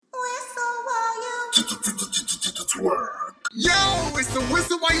Twerk. Yo, it's the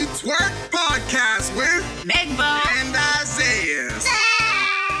Whistle While You Twerk podcast with Nipple and Isaiah.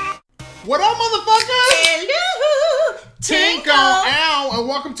 What up, motherfuckers? Hello, Tinkle, ow, and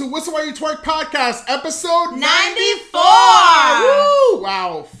welcome to Whistle While You Twerk podcast, episode 94. Woo!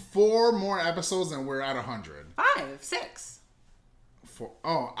 Wow, 4 more episodes and we're at 100. 5, 6.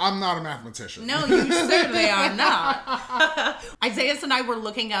 Oh, I'm not a mathematician. No, you certainly are not. Isaiah and I were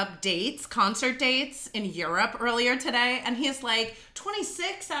looking up dates, concert dates in Europe earlier today, and he's like,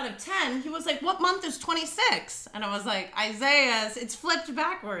 26 out of 10. He was like, what month is 26? And I was like, Isaiah, it's flipped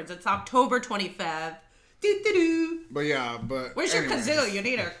backwards. It's October 25th. Doo-doo-doo. But yeah, Where's anyways. your kazoo? You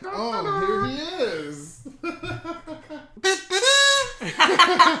need it. Oh, here he is.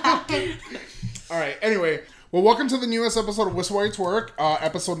 All right, anyway. Well, welcome to the newest episode of Whistle While You Twerk,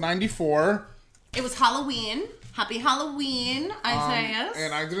 episode 94. It was Halloween. Happy Halloween, Isaiah.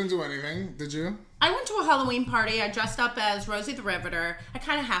 And I didn't do anything. Did you? I went to a Halloween party. I dressed up as Rosie the Riveter. I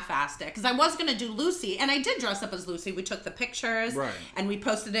kind of half-assed it because I was going to do Lucy, and I did dress up as Lucy. We took the pictures, right, and we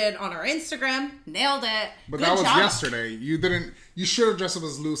posted it on our Instagram. Nailed it. But Good that was job. yesterday. You should have dressed up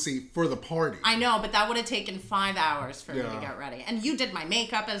as Lucy for the party. I know, but that would have taken 5 hours for me to get ready. And you did my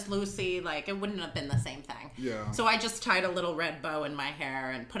makeup as Lucy. Like, it wouldn't have been the same thing. Yeah. So I just tied a little red bow in my hair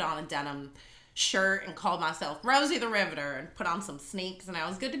and put on a denim shirt and called myself Rosie the Riveter and put on some sneaks, and I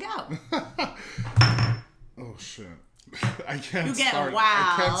was good to go. Oh shit! I can't You get start. wow.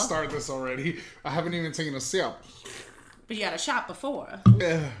 I can't start this already. I haven't even taken a sip. But you had a shot before.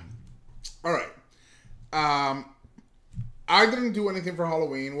 All right. I didn't do anything for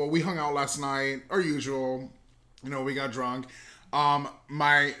Halloween. Well, we hung out last night, our usual. You know, we got drunk.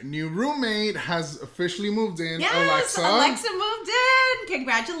 My new roommate has officially moved in. Yes, Alexa moved in.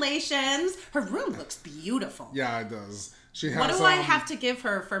 Congratulations. Her room looks beautiful. Yeah, it does. She has. What do I have to give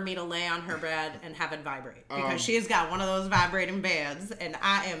her for me to lay on her bed and have it vibrate? Because she's got one of those vibrating beds, and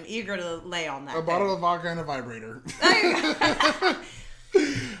I am eager to lay on that. A bottle of vodka and a vibrator.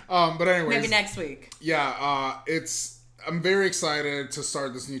 But anyways, maybe next week. Yeah, I'm very excited to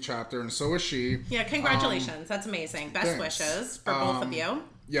start this new chapter, and so is she. Yeah, congratulations. That's amazing. Best wishes for both of you.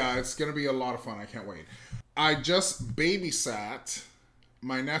 Yeah, it's going to be a lot of fun. I can't wait. I just babysat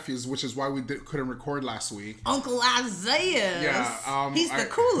my nephews, which is why we couldn't record last week. Uncle Isaiah. Yeah. He's the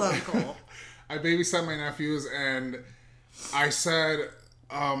cool uncle. I babysat my nephews, and I said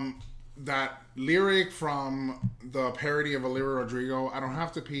that lyric from the parody of Olivia Rodrigo, I don't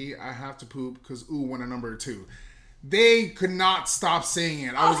have to pee, I have to poop, because ooh, when a number 2. They could not stop saying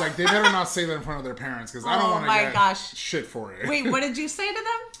it. I was like, they better not say that in front of their parents, because I don't want to get shit for it. Wait, what did you say to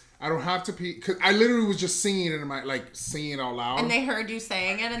them? I don't have to pee, because I literally was just singing it in my, singing it out loud. And they heard you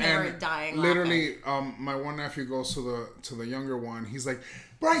saying it, and they were dying literally, laughing. My one nephew goes to the younger one. He's like,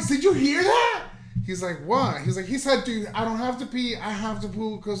 Bryce, did you hear that? He's like, what? He's like, he said, dude, I don't have to pee, I have to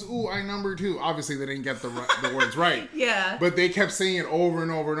poo, because, ooh, I number 2. Obviously, they didn't get the words right. Yeah. But they kept saying it over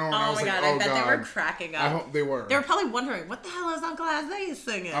and over and over. And I was my like, God, I bet they were cracking up. I hope they were. They were probably wondering, what the hell is Uncle Isaiah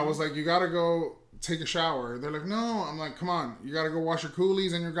singing? I was like, you gotta go take a shower. They're like, no. I'm like, come on, you gotta go wash your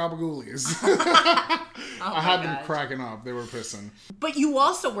coolies and your gabagoolies. I had them cracking up. They were pissing. But you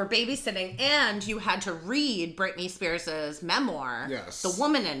also were babysitting, and you had to read Britney Spears' memoir, yes, The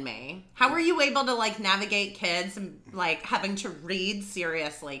Woman in Me. How were you able to navigate kids and having to read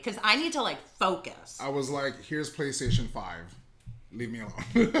seriously? Because I need to focus. I was like, here's PlayStation 5. Leave me alone.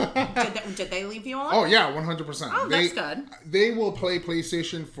 Did they leave you alone? Oh yeah, 100%. Oh, that's good. They will play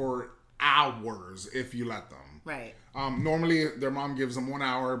PlayStation for hours if you let them. Right. Normally their mom gives them 1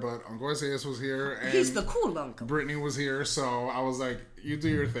 hour, but Uncle Isaias was here and he's the cool uncle. Brittany was here, so I was like, you do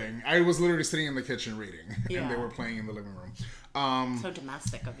your thing. I was literally sitting in the kitchen reading, and they were playing in the living room. So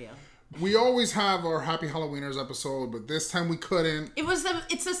domestic of you. We always have our Happy Halloweeners episode, but this time we couldn't.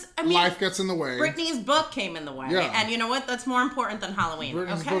 Life gets in the way. Brittany's book came in the way. Yeah. And you know what? That's more important than Halloween.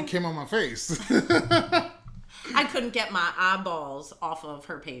 Brittany's book came on my face. I couldn't get my eyeballs off of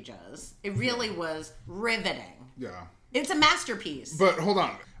her pages. It really was riveting. Yeah. It's a masterpiece. But hold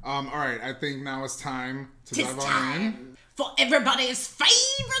on. All right, I think now it's time to dive on in. For everybody's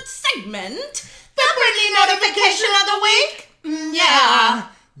favorite segment, the Brittany notification of the week. Yeah.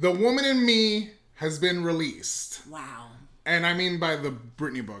 The Woman in Me has been released. Wow. And I mean by the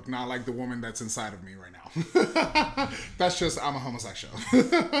Britney book, not like the woman that's inside of me right now. That's just, I'm a homosexual.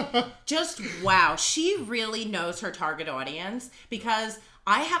 Just wow. She really knows her target audience, because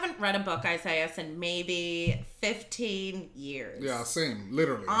I haven't read a book, Isaiah, in maybe 15 years. Yeah, same.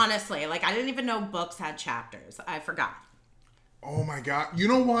 Literally. Honestly, I didn't even know books had chapters. I forgot. Oh my God. You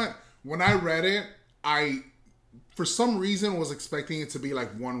know what? When I read it, I, for some reason, was expecting it to be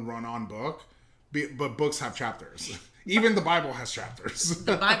one run-on book. but books have chapters. Even the Bible has chapters.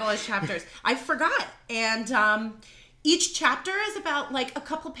 The Bible has chapters. I forgot. And each chapter is about like a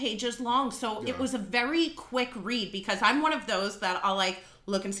couple pages long. So it was a very quick read because I'm one of those that I'll like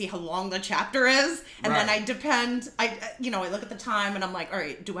look and see how long the chapter is. And then I look at the time and I'm like, all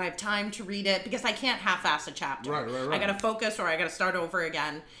right, do I have time to read it? Because I can't half-ass a chapter. Right. I got to focus or I got to start over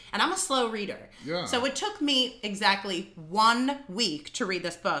again. And I'm a slow reader. Yeah. So it took me exactly 1 week to read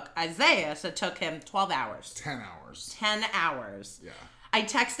this book. Isaiah, it took him 12 hours. 10 hours. 10 hours. Yeah. I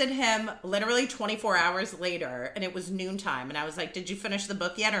texted him literally 24 hours later, and it was noontime. And I was like, did you finish the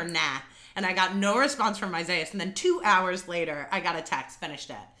book yet or nah? And I got no response from Isaiah. And then 2 hours later, I got a text, finished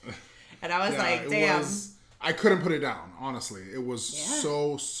it. And I was like, damn. I couldn't put it down, honestly. It was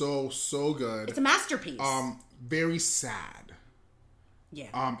so good. It's a masterpiece. Very sad. Yeah.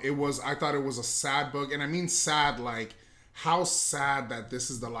 I thought it was a sad book. And I mean sad, like, how sad that this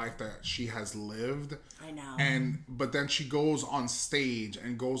is the life that she has lived. I know. But then she goes on stage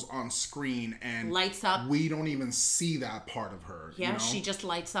and goes on screen and lights up. We don't even see that part of her. Yeah, she just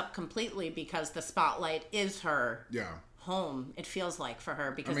lights up completely because the spotlight is her home. It feels like for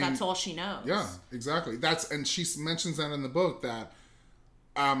her because that's all she knows. Yeah, exactly. And she mentions that in the book that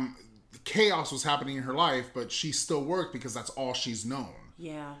chaos was happening in her life, but she still worked because that's all she's known.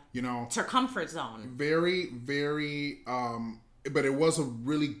 Yeah. It's her comfort zone. Very, very, but it was a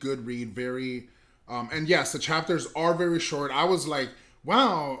really good read. Very, and yes, the chapters are very short. I was like,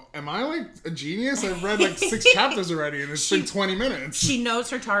 wow, am I like a genius? I've read like 6 chapters already and it's been 20 minutes. She knows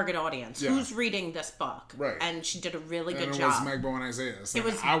her target audience. Yeah. Who's reading this book. Right. And she did a really good job. And it was Megbo and Isaiah. So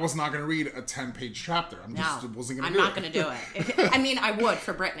I was not going to read a 10-page chapter. I'm not going to do it. I'm not going to do it. I mean, I would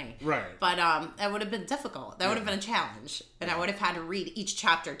for Brittany. Right. But that would have been difficult. That would have been a challenge. And I would have had to read each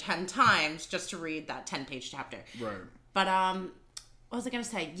chapter 10 times just to read that 10-page chapter. Right. But what was I going to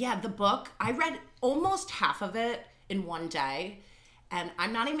say? Yeah, the book, I read almost half of it in one day. And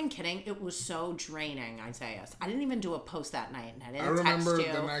I'm not even kidding. It was so draining, Isaiah. I didn't even do a post that night. And I didn't text you. I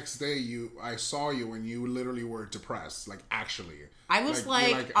remember the next day I saw you and you literally were depressed. Like, actually. I was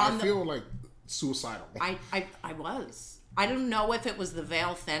like I feel like suicidal. I was. I don't know if it was the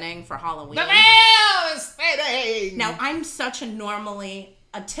veil thinning for Halloween. The veil is thinning! Now, I'm such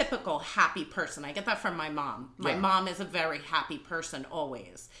a typical happy person. I get that from my mom. My mom is a very happy person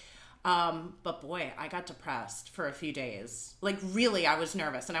always. But boy, I got depressed for a few days. Like, really, I was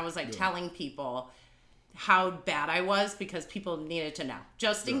nervous. And I was like telling people how bad I was because people needed to know.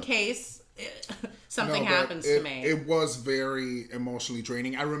 Just in case something happens to me. It was very emotionally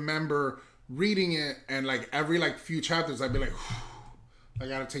draining. I remember reading it and like every like few chapters, I'd be like, I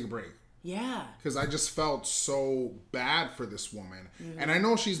gotta take a break. Yeah. Because I just felt so bad for this woman. Mm-hmm. And I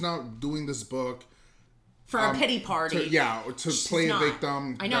know she's not doing this book for a pity party. To play a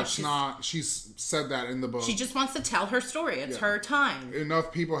victim. I know. She's said that in the book. She just wants to tell her story. It's her time.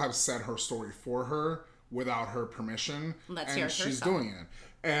 Enough people have said her story for her without her permission. Let's hear it herself. She's doing it.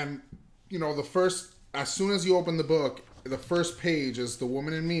 And, as soon as you open the book, the first page is The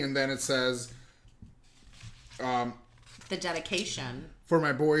Woman in Me, and then it says... the dedication. For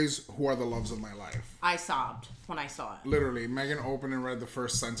my boys who are the loves of my life. I sobbed when I saw it. Literally, Megan opened and read the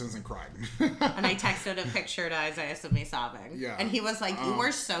first sentence and cried. And I texted a picture to Isaiah of me sobbing. Yeah. And he was like, you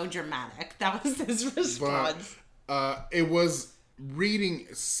were so dramatic. That was his response. But, it was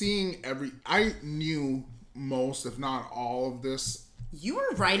seeing I knew most, if not all of this. You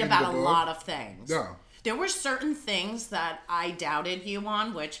were right about a lot of things. Yeah. There were certain things that I doubted you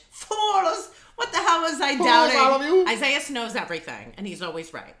on, which, fools, what the hell was I doubting? All of you? Isaiah knows everything, and he's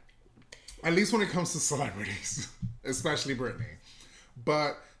always right. At least when it comes to celebrities, especially Britney.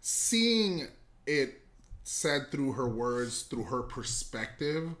 But seeing it said through her words, through her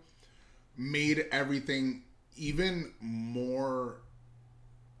perspective, made everything even more,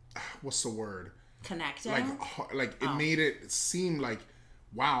 what's the word? Connecting? Like it made it seem like,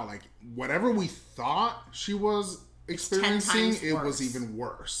 wow, like whatever we thought she was experiencing, it was even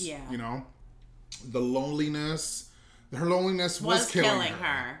worse. Yeah. The loneliness, her loneliness was killing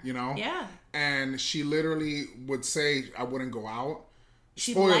her. Yeah. And she literally would say, I wouldn't go out.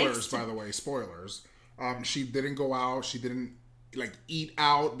 By the way, spoilers. She didn't go out. She didn't eat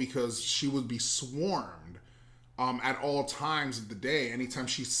out because she would be swarmed at all times of the day, anytime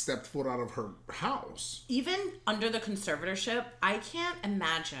she stepped foot out of her house. Even under the conservatorship, I can't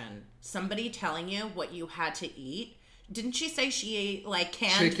imagine somebody telling you what you had to eat. Didn't she say she ate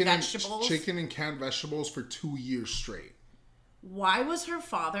canned vegetables? Chicken and canned vegetables for 2 years straight. Why was her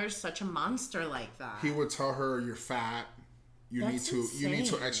father such a monster like that? He would tell her, "You're fat. You need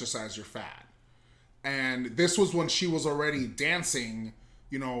to exercise. You're fat." And this was when she was already dancing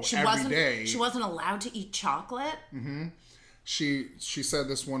you know, She every day. She wasn't allowed to eat chocolate. Mm-hmm. She said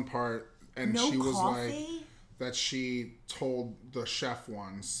this one part, and No she was coffee? like that she told the chef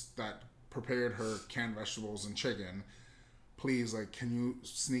once that prepared her canned vegetables and chicken, please, like, can you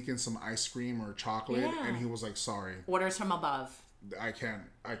sneak in some ice cream or chocolate? Yeah. And he was like, sorry, Orders from above. I can't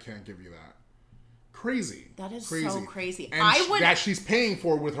give you that. Crazy. That is so crazy. And that she's paying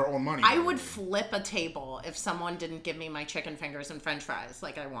for with her own money. I would flip a table if someone didn't give me my chicken fingers and french fries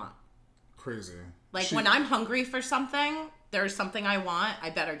like I want. Crazy. Like, when I'm hungry for something, there's something I want, I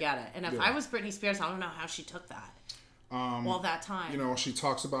better get it. And if Yeah. I was Britney Spears, I don't know how she took that. All that time. You know, she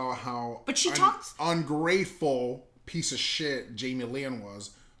talks about how ungrateful piece of shit Jamie Lynn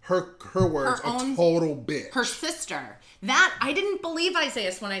was. Her words, a total bitch. Her sister. That, I didn't believe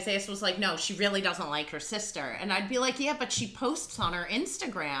Isaiah when Isaiah was like, no, she really doesn't like her sister. And I'd be like, yeah, but she posts on her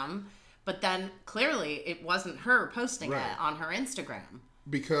Instagram. But then, clearly, it wasn't her posting it on her Instagram.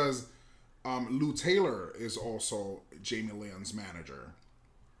 Because Lou Taylor is also Jamie Lynn's manager.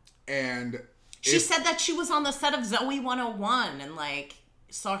 And she said that she was on the set of Zoe 101 and, like,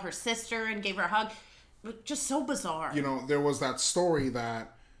 saw her sister and gave her a hug. Just so bizarre. You know, there was that story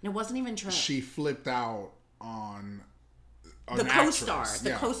that... It wasn't even true. She flipped out on the co-star.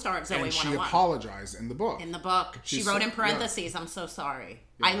 The co-star of Zoe 101. And she apologized in the book. In the book. She wrote in parentheses, I'm so sorry.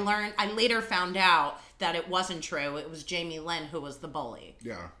 Yeah. I later found out that it wasn't true. It was Jamie Lynn who was the bully.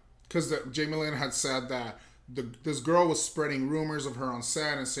 Yeah. Because Jamie Lynn had said that this girl was spreading rumors of her on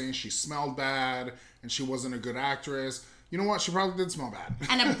set and saying she smelled bad and she wasn't a good actress. You know what? She probably did smell bad.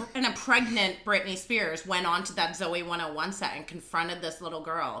 And a pregnant Britney Spears went on to that Zoe 101 set and confronted this little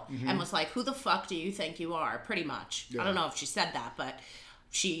girl and was like, who the fuck do you think you are? Pretty much. Yeah. I don't know if she said that, but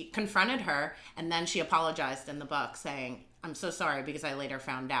she confronted her and then she apologized in the book saying, I'm so sorry because I later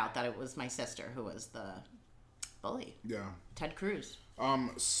found out that it was my sister who was the bully. Yeah. Ted Cruz.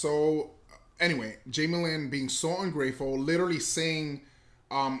 So, anyway, Jamie Lynn being so ungrateful, literally saying,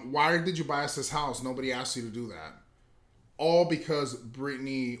 why did you buy us this house? Nobody asked you to do that. All because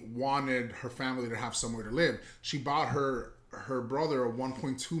Britney wanted her family to have somewhere to live. She bought her brother a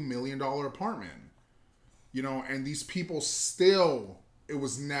 $1.2 million apartment. You know, and these people still, it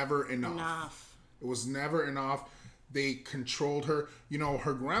was never enough. It was never enough. They controlled her. You know,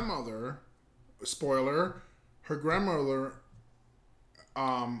 her grandmother, spoiler, her grandmother...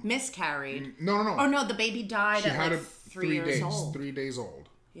 miscarried. No. Oh, no, the baby died at like 3 years old. 3 days old.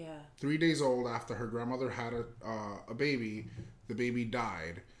 Yeah. 3 days old after her grandmother had a baby, the baby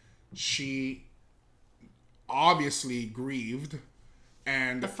died. She obviously grieved,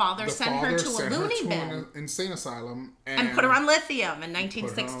 and the father sent her to a loony bin, an insane asylum, and put her on lithium in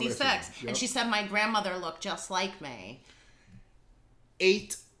 1966. Yep. And she said, "My grandmother looked just like me."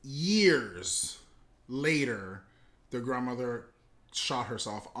 8 years later, the grandmother shot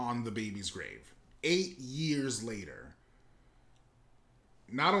herself on the baby's grave. 8 years later.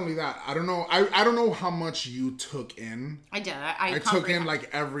 Not only that, I don't know. I don't know how much you took in. I did. I took in like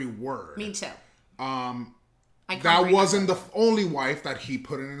every word. Me too. That wasn't the only wife that he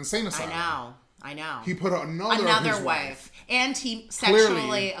put in an insane asylum. I know. He put another wife, and he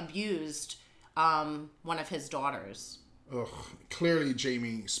sexually abused one of his daughters. Ugh. Clearly,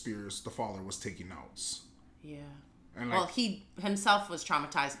 Jamie Spears, the father, was taking notes. Yeah. And well, he himself was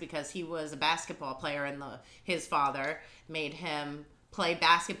traumatized because he was a basketball player, and his father made him play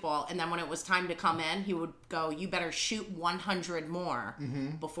basketball, and then when it was time to come in, he would go, you better shoot 100 more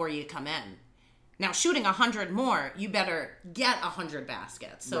before you come in. Now, shooting 100 more, you better get 100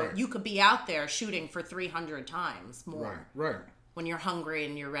 baskets. So you could be out there shooting for 300 times more. Right. When you're hungry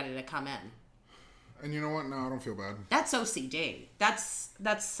and you're ready to come in. And you know what? No, I don't feel bad. That's OCD. That's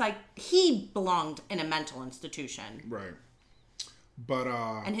like, he belonged in a mental institution. Right. But,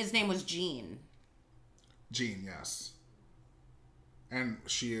 and his name was Jean. Jean, yes. And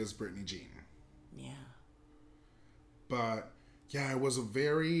she is Britney Jean. Yeah. But, yeah, it was a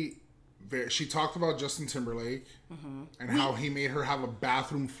very... She talked about Justin Timberlake and how he made her have a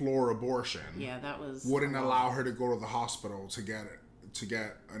bathroom floor abortion. Yeah, that was... Wouldn't allow her to go to the hospital to get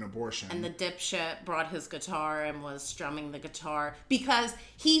an abortion. And the dipshit brought his guitar and was strumming the guitar because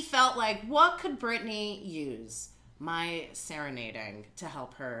he felt like, what could Britney use? My serenading to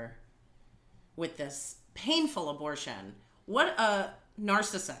help her with this painful abortion. What a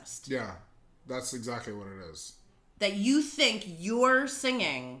narcissist. Yeah, that's exactly what it is. That you think your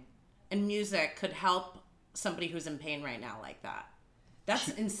singing and music could help somebody who's in pain right now like that. That's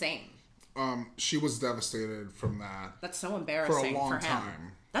insane. She was devastated from that. That's so embarrassing for him. For a long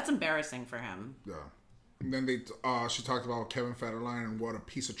time. That's embarrassing for him. Yeah. And then she talked about Kevin Federline and what a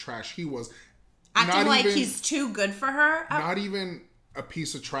piece of trash he was. Acting like he's too good for her. Not even a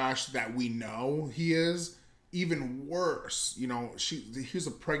piece of trash that we know he is, even worse. You know, here's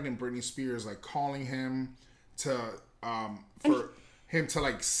a pregnant Britney Spears like calling him to him to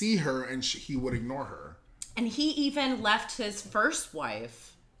like see her, and he would ignore her. And he even left his first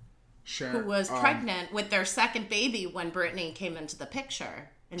wife, who was pregnant with their second baby when Britney came into the picture,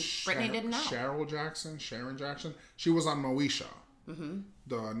 and Britney didn't know. Sharon Jackson. She was on Moesha,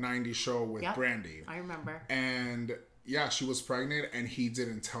 the '90s show with Brandy. I remember. And yeah, she was pregnant, and he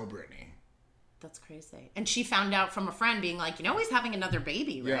didn't tell Britney. That's crazy. And she found out from a friend being like, he's having another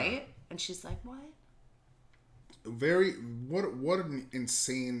baby, right? Yeah. And she's like, what? What an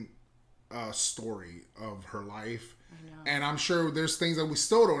insane story of her life. I know. And I'm sure there's things that we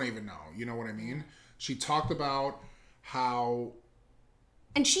still don't even know. You know what I mean? She talked about how...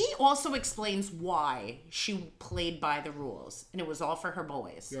 And she also explains why she played by the rules. And it was all for her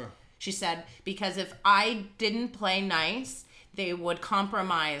boys. Yeah. She said, because if I didn't play nice, they would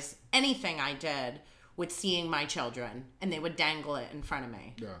compromise anything I did with seeing my children. And they would dangle it in front of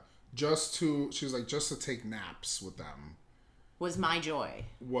me. Yeah. She's like, just to take naps with them was my joy.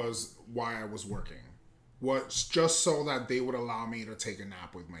 Was why I was working. Was just so that they would allow me to take a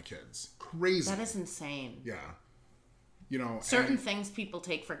nap with my kids. Crazy. That is insane. Yeah. You know, certain things people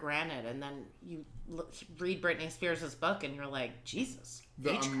take for granted, and then you read Britney Spears' book, and you're like, Jesus.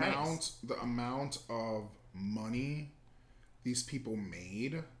 The amount of money these people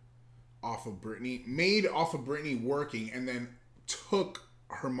made off of Britney working, and then took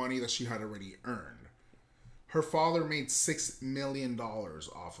her money that she had already earned. Her father made $6 million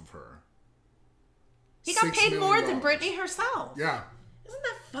off of her. He got paid more than Britney herself. Yeah. Isn't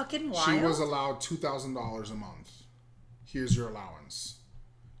that fucking wild? She was allowed $2,000 a month. Here's your allowance.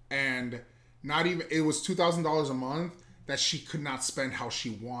 And it was $2,000 a month that she could not spend how she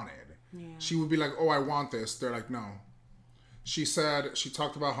wanted. Yeah. She would be like, oh, I want this. They're like, no. She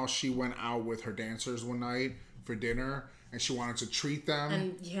talked about how she went out with her dancers one night for dinner, and she wanted to treat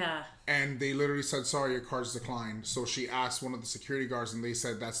them. And they literally said, sorry, your card's declined. So she asked one of the security guards, and they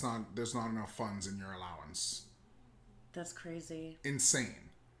said, there's not enough funds in your allowance. That's crazy. Insane.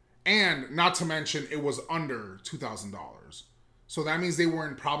 And not to mention, it was under $2,000. So that means they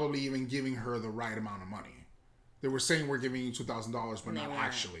weren't probably even giving her the right amount of money. They were saying, we're giving you $2,000, but not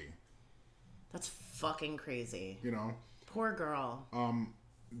actually. That's fucking crazy. You know? Poor girl.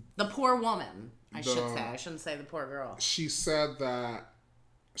 The poor woman, I should say. I shouldn't say the poor girl. She said that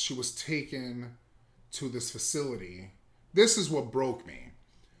she was taken to this facility. This is what broke me.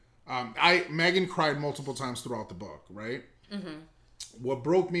 Megan cried multiple times throughout the book, right? Mm-hmm. What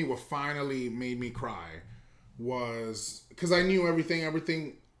broke me, what finally made me cry, was because I knew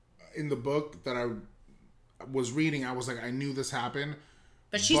everything in the book that I was reading. I was like, I knew this happened.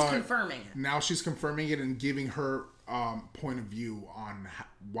 But she's confirming it. Now she's confirming it and giving her point of view on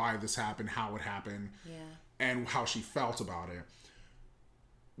why this happened, how it happened, and how she felt about it.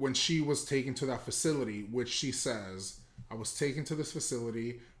 When she was taken to that facility, which she says, I was taken to this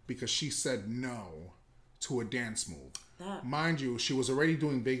facility because she said no to a dance move. Mind you, she was already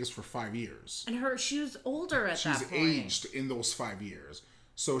doing Vegas for 5 years. And she was older at that point. She's aged in those 5 years.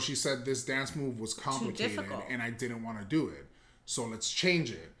 So she said this dance move was complicated and I didn't want to do it. So let's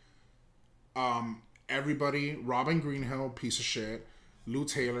change it. Everybody, Robin Greenhill, piece of shit. Lou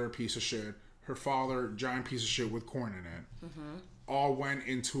Taylor, piece of shit. Her father, giant piece of shit with corn in it. Mm-hmm. All went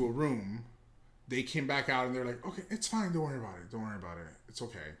into a room. They came back out and they're like, okay, it's fine. Don't worry about it. It's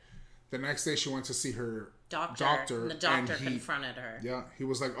okay. The next day she went to see her doctor, and the doctor confronted her. Yeah, he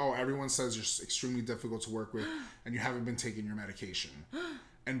was like, oh, everyone says you're extremely difficult to work with and you haven't been taking your medication.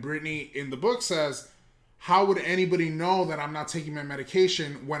 And Britney in the book says, how would anybody know that I'm not taking my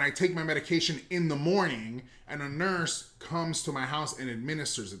medication when I take my medication in the morning and a nurse comes to my house and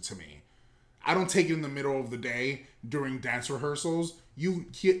administers it to me? I don't take it in the middle of the day during dance rehearsals. You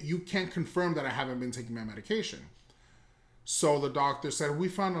can't confirm that I haven't been taking my medication. So the doctor said, we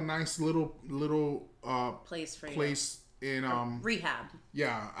found a nice little place for place you. In rehab.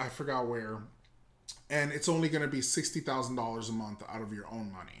 Yeah, I forgot where. And it's only going to be $60,000 a month out of your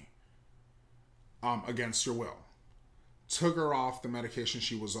own money. Against your will. Took her off the medication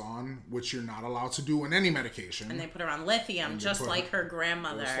she was on, which you're not allowed to do in any medication. And they put her on lithium, just like her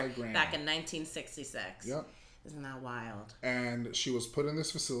grandmother back in 1966. Yep. Isn't that wild? And she was put in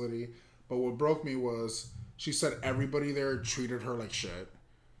this facility, but what broke me was she said everybody there treated her like shit,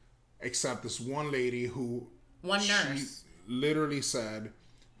 except this one lady who... One nurse. She literally said,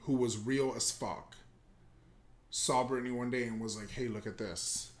 who was real as fuck, saw Britney one day and was like, hey, look at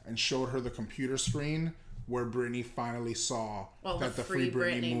this. And showed her the computer screen where Britney finally saw that the Free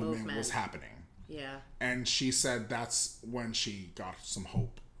Britney movement was happening. Yeah. And she said that's when she got some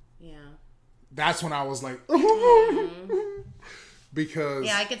hope. Yeah. That's when I was like, because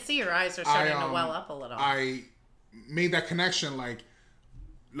yeah, I could see your eyes are starting to well up a little. I made that connection, like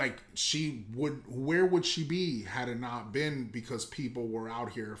where would she be had it not been because people were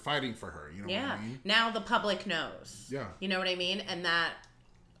out here fighting for her? You know what I mean? Now the public knows. Yeah. You know what I mean? And that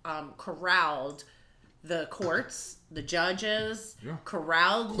corralled the courts, the judges,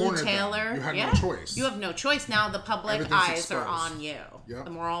 corralled Lou Taylor. You had no choice. You have no choice. Now the public eyes exposed. are on you. Yeah.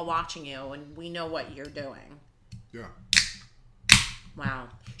 And we're all watching you, and we know what you're doing. Yeah. Wow.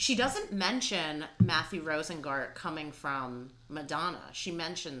 She doesn't mention Matthew Rosengart coming from Madonna. She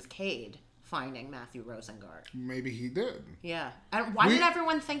mentions Cade finding Matthew Rosengart. Maybe he did. Yeah. Why did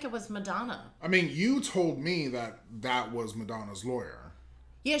everyone think it was Madonna? I mean, you told me that was Madonna's lawyer.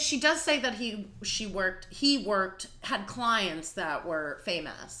 Yeah, she does say that he had clients that were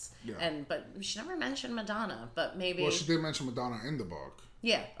famous. Yeah. But she never mentioned Madonna, but maybe... Well, she did mention Madonna in the book.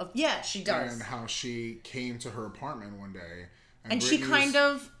 Yeah. Yeah, she does. And how she came to her apartment one day. And she kind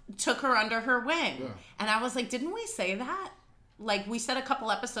of took her under her wing. Yeah. And I was like, didn't we say that? Like, we said a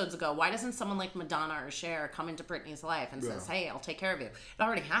couple episodes ago, why doesn't someone like Madonna or Cher come into Britney's life and says, hey, I'll take care of you? It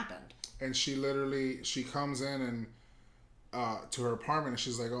already happened. And she comes in and to her apartment and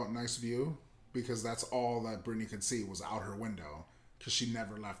she's like, oh, nice view. Because that's all that Britney could see was out her window. Because she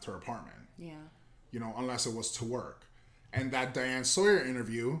never left her apartment. Yeah. You know, unless it was to work. And that Diane Sawyer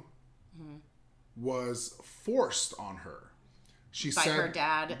interview was forced on her. She by said her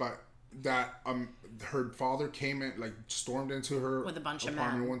dad, but that her father came in, like stormed into her with a bunch of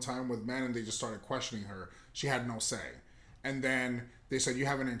apartment men one time with men, and they just started questioning her. She had no say, and then they said, "You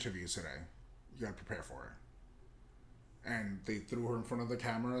have an interview today. You got to prepare for it." And they threw her in front of the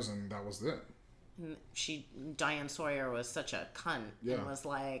cameras, and that was it. Diane Sawyer was such a cunt and was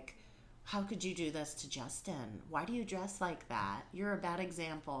like, "How could you do this to Justin? Why do you dress like that? You're a bad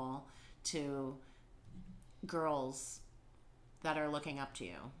example to girls that are looking up to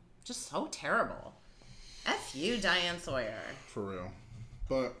you." Just so terrible. F you, Diane Sawyer. For real.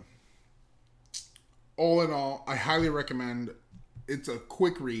 But all in all, I highly recommend. It's a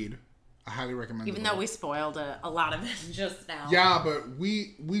quick read. I highly recommend it. Even though we spoiled a lot of it just now. Yeah, but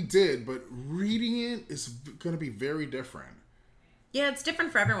we did. But reading it is going to be very different. Yeah, it's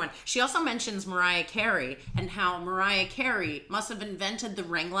different for everyone. She also mentions Mariah Carey and how Mariah Carey must have invented the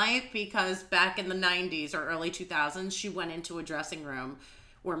ring light because back in the 90s or early 2000s, she went into a dressing room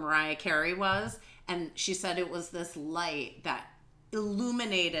where Mariah Carey was, and she said it was this light that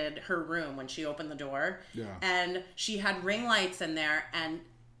illuminated her room when she opened the door. Yeah. And she had ring lights in there, and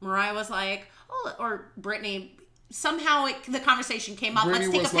Mariah was like, oh, or Britney... Somehow the conversation came up.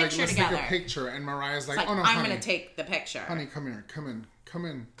 Britney let's take a picture together. Let's take a picture. And Mariah's like, oh no, I'm going to take the picture. Honey, come here. Come in.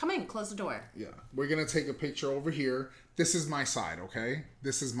 Come in. Close the door. Yeah. We're going to take a picture over here. This is my side, okay?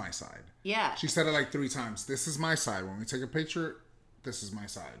 This is my side. Yeah. She said it like 3 times. This is my side. When we take a picture, this is my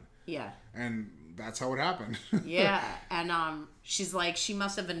side. Yeah. And that's how it happened. Yeah. And she's like, she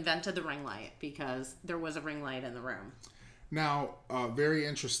must have invented the ring light because there was a ring light in the room. Now, very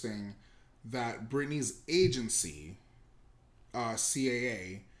interesting that Britney's agency,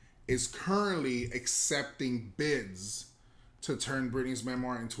 CAA, is currently accepting bids to turn Britney's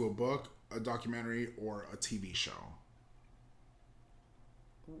memoir into a book, a documentary, or a TV show.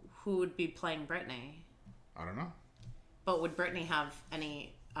 Who would be playing Britney? I don't know. But would Britney have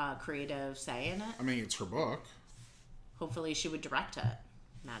any creative say in it? I mean, it's her book. Hopefully she would direct it.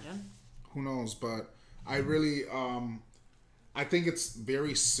 Imagine. Who knows? But I really, I think it's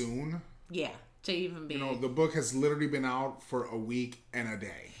very soon. Yeah, to even be... You know, the book has literally been out for a week and a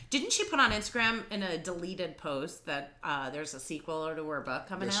day. Didn't she put on Instagram in a deleted post that there's a sequel to her book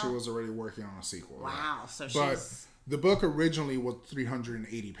coming out? She was already working on a sequel. Wow, yeah. So but the book originally was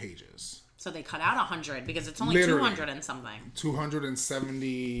 380 pages. So they cut out 100 because it's only literally 200 and something.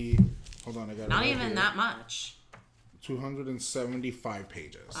 270... Hold on, I got it. Not even that much. 275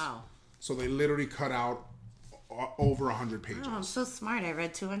 pages. Oh. So they literally cut out over 100 pages. Oh, I'm so smart. I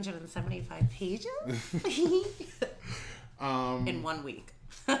read 275 pages in 1 week.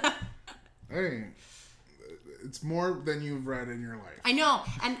 Hey, it's more than you've read in your life. I know,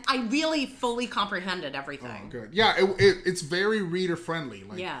 and I really fully comprehended everything. Oh, good. Yeah, it's very reader friendly.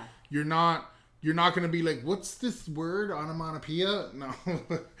 Like, yeah, you're not gonna be like, what's this word, onomatopoeia? No.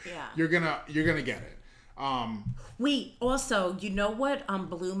 Yeah. You're gonna get it. Wait, also, you know what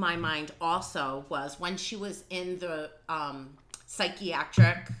blew my mind also was when she was in the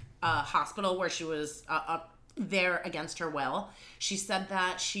psychiatric hospital where she was there against her will. She said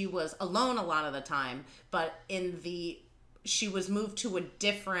that she was alone a lot of the time, but she was moved to a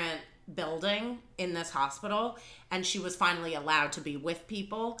different building in this hospital, and she was finally allowed to be with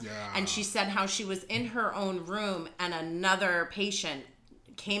people. Yeah. And she said how she was in her own room and another patient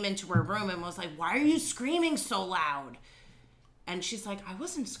came into her room and was like, "Why are you screaming so loud?" And she's like, "I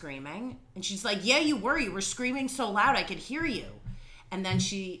wasn't screaming." And she's like, "Yeah, you were. You were screaming so loud, I could hear you." And then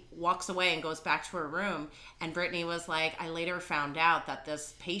she walks away and goes back to her room. And Brittany was like, "I later found out that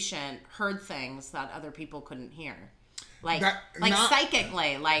this patient heard things that other people couldn't hear. Like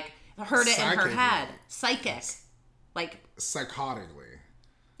psychically, like heard it in her head. Psychic. Like psychotically.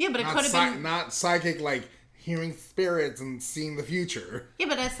 Yeah, but it could have been... Not psychic, like hearing spirits and seeing the future. Yeah,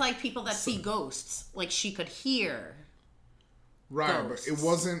 but it's like people that see ghosts. Like she could hear... Right, ghosts. But it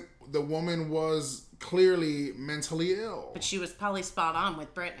wasn't... The woman was clearly mentally ill. But she was probably spot on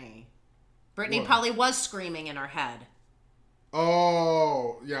with Brittany. Brittany probably was screaming in her head.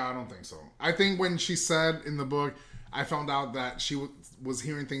 Oh, yeah, I don't think so. I think when she said in the book, I found out that she was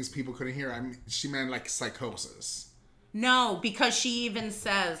hearing things people couldn't hear. I mean, she meant like psychosis. No, because she even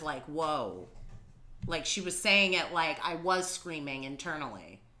says like, "Whoa." Like she was saying it like I was screaming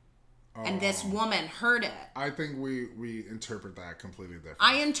internally. And this woman heard it. I think we interpret that completely different.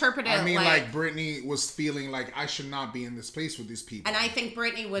 I interpret it like Brittany was feeling like I should not be in this place with these people. And I think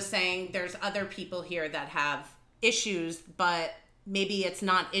Brittany was saying there's other people here that have issues, but maybe it's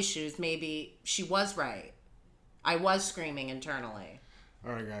not issues. Maybe she was right. I was screaming internally.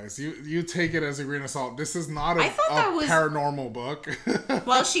 All right, guys, you take it as a grain of salt. This is not a paranormal book.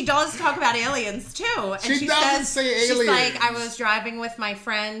 Well, she does talk about aliens too, and she doesn't say aliens. She's like, I was driving with my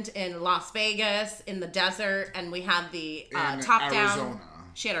friend in Las Vegas in the desert, and we had the top Arizona. Down.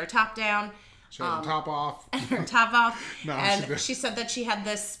 She had her top down. She had her top off. And her top off. No, and she said that she had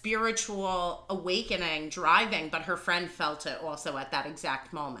this spiritual awakening driving, but her friend felt it also at that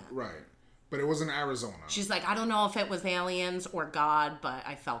exact moment. Right. But it was in Arizona. She's like, I don't know if it was aliens or God, but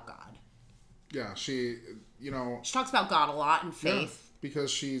I felt God. Yeah, she talks about God a lot and faith. Yeah,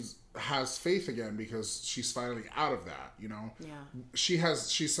 because she has faith again because she's finally out of that, Yeah. She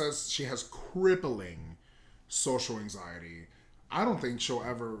says she has crippling social anxiety. I don't think she'll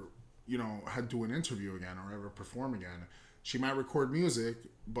ever, do an interview again or ever perform again. She might record music,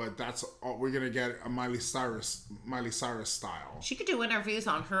 but that's all, we're gonna get a Miley Cyrus style. She could do interviews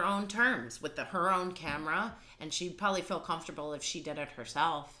on her own terms with her own camera, and she'd probably feel comfortable if she did it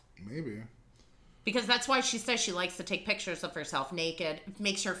herself. Maybe. Because that's why she says she likes to take pictures of herself naked. It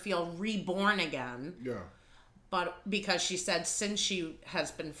makes her feel reborn again. Yeah. But because she said since she has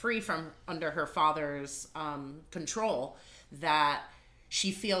been free from under her father's control, that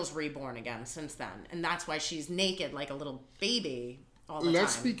she feels reborn again since then. And that's why she's naked like a little baby all the time.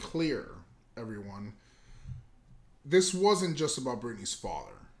 Let's be clear, everyone. This wasn't just about Britney's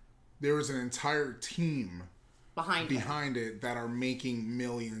father. There was an entire team behind it that are making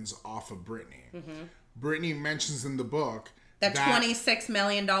millions off of Britney. Mm-hmm. Britney mentions in the book that $26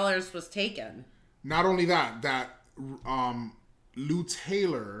 million was taken. Not only that Lou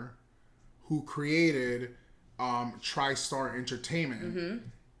Taylor, who created TriStar Entertainment,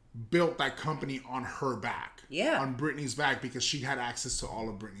 built that company on her back. Yeah. On Britney's back because she had access to all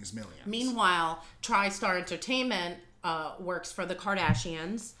of Britney's millions. Meanwhile, TriStar Entertainment works for the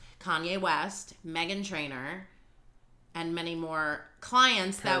Kardashians, Kanye West, Meghan Trainor, and many more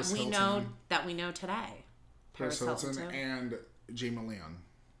clients that we know today. Paris Hilton and Jamie Leon.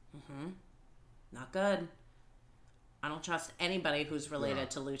 Mm-hmm. Not good. I don't trust anybody who's related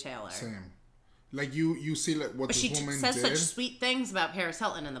to Lou Taylor. Same. Like you see like what this woman did. She says such sweet things about Paris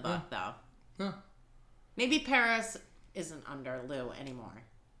Hilton in the book, though. Yeah. Maybe Paris isn't under Lou anymore.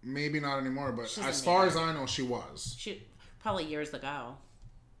 Maybe not anymore, but as far as I know, she was. She probably years ago.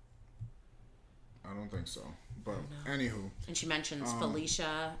 I don't think so, but anywho. And she mentions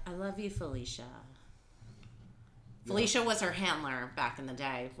Felicia. I love you, Felicia. Felicia was her handler back in the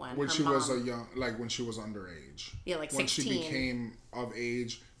day when she was when she was underage. Yeah, like 16. When she became of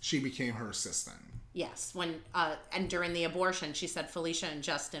age, she became her assistant. Yes, and during the abortion, she said Felicia and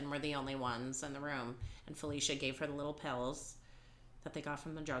Justin were the only ones in the room, and Felicia gave her the little pills that they got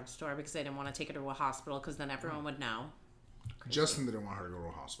from the drugstore because they didn't want to take her to a hospital because then everyone would know. Crazy. Justin didn't want her to go to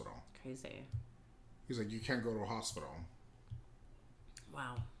a hospital. Crazy. He's like, you can't go to a hospital.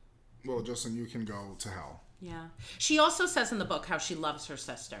 Wow. Well, Justin, you can go to hell. Yeah. She also says in the book how she loves her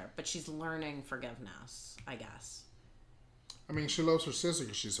sister, but she's learning forgiveness, I guess. I mean, she loves her sister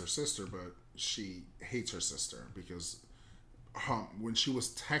because she's her sister, but she hates her sister because when she was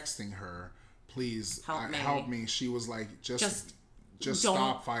texting her, please help me, she was like, just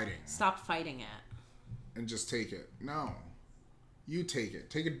stop fighting. Stop fighting it. And just take it. No. You take it.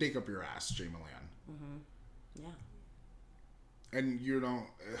 Take a dick up your ass, Jamie Leon. Mm-hmm. Yeah. And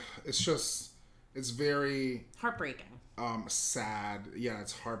it's very heartbreaking. Sad. Yeah,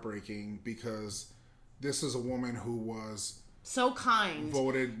 it's heartbreaking because this is a woman who was so kind,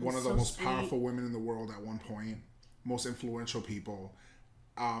 voted one of the most sweet. powerful women in the world at one point, most influential people.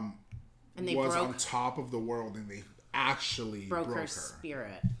 And they was on top of the world, and they actually broke her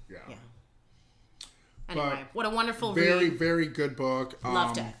spirit. Yeah. Anyway, what a wonderful very, read. very good book.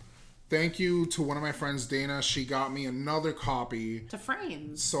 Loved it. Thank you to one of my friends, Dana. She got me another copy to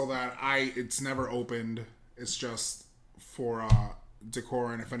frame so that it's never opened. It's just for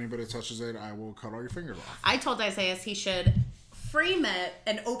decor, and if anybody touches it, I will cut all your fingers off. I told Isaiah he should frame it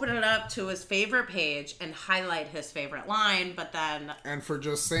and open it up to his favorite page and highlight his favorite line, but then... And for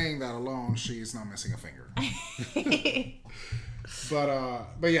just saying that alone, she's not missing a finger.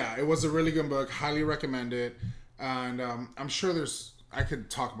 But yeah, it was a really good book. Highly recommend it. And I'm sure I could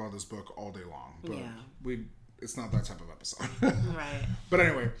talk about this book all day long, but it's not that type of episode. Right. But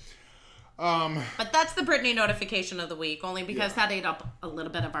anyway. But that's the Brittany notification of the week, only because that ate up a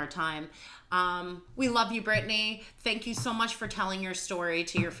little bit of our time. We love you, Brittany. Thank you so much for telling your story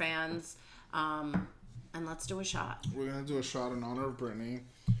to your fans. And let's do a shot. We're going to do a shot in honor of Brittany.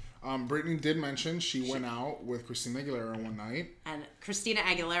 Brittany did mention she went out with Christina Aguilera one night. And Christina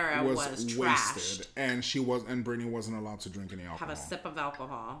Aguilera was wasted. trashed. And Brittany wasn't allowed to drink any alcohol. Have a sip of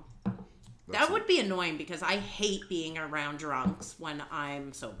alcohol. That would be annoying because I hate being around drunks when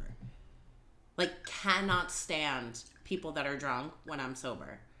I'm sober. Like, cannot stand people that are drunk when I'm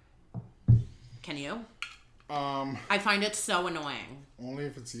sober. Can you? I find it so annoying. Only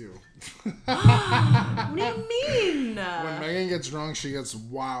if it's you. What do you mean? When Megan gets drunk, she gets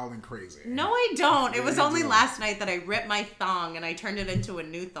wild and crazy. No, I don't. It was only last night that I ripped my thong and I turned it into a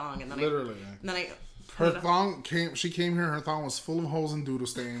new thong. And then Literally. Her thong she came here, her thong was full of holes and doodle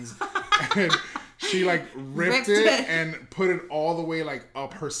stains. And she ripped it and put it all the way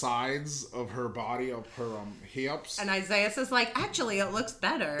up her sides of her body, up her hips. And Isaiah says actually it looks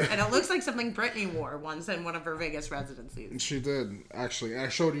better. And it looks like something Brittany wore once in one of her Vegas residencies. She did, actually. I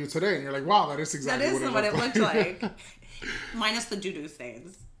showed you today and you're like, wow, that is exactly what it looked like. Minus the doo-doo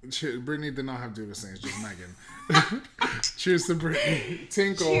stains. Brittany did not have doo-doo stains, just Megan. Cheers to Brittany.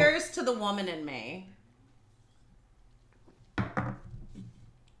 Tinkle. Cheers to the woman in me.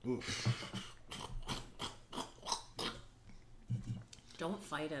 Oof. Don't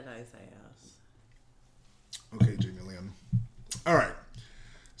fight it, Isaiah. Okay, Jamie Lynn. All right.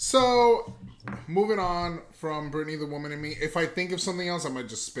 So, moving on from Brittany, the woman in me. If I think of something else, I might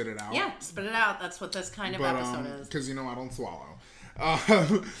just spit it out. Yeah, spit it out. That's what this kind of episode is. Because, I don't swallow.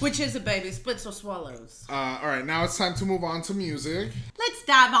 Which is a baby, splits or swallows. All right, now it's time to move on to music. Let's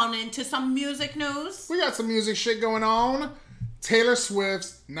dive on into some music news. We got some music shit going on. Taylor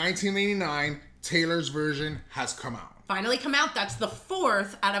Swift's 1989 Taylor's version has come out. Finally come out. That's the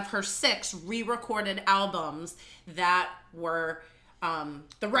 4th out of her 6 re-recorded albums that were...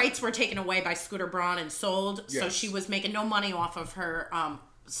 the rights were taken away by Scooter Braun and sold, so she was making no money off of her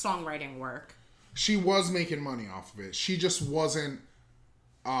songwriting work. She was making money off of it. She just wasn't...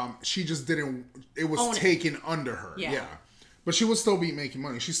 she just didn't... It was taken under her. Yeah. But she would still be making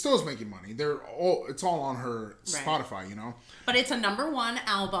money. She still is making money. It's all on her Spotify, But it's a #1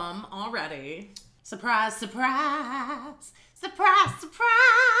 album already. Surprise, surprise. Surprise,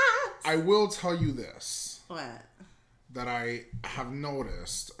 surprise. I will tell you this. What? That I have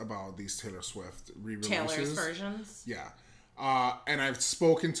noticed about these Taylor Swift re-releases. Taylor's versions? Yeah. And I've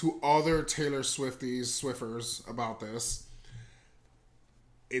spoken to other Taylor Swiffers about this.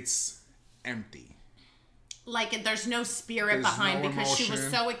 It's empty. There's no spirit behind because she was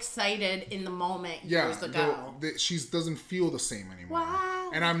so excited in the moment years ago. She doesn't feel the same anymore.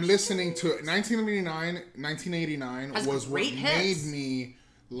 Wow. And I'm listening to 1989 was what made me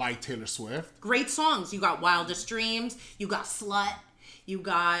like Taylor Swift. Great songs. You got Wildest Dreams. You got Slut. You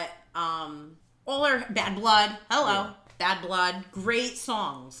got all her Bad Blood. Hello. Yeah. Bad Blood. Great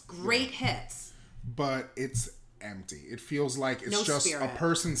songs. Great hits. But it's empty. It feels like it's just a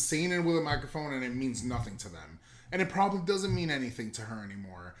person singing it with a microphone and it means nothing to them. And it probably doesn't mean anything to her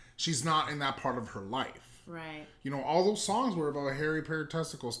anymore. She's not in that part of her life. Right. All those songs were about Harry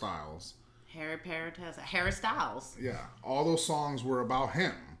Testicle Styles. Harry Styles. Yeah. All those songs were about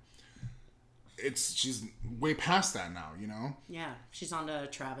him. She's way past that now, Yeah. She's on to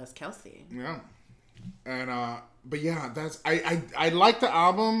Travis Kelce. Yeah. And but yeah, I like the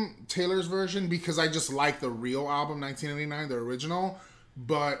album, Taylor's version, because I just like the real album, 1989, the original,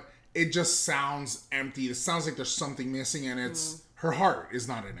 but it just sounds empty. It sounds like there's something missing, and it's her heart is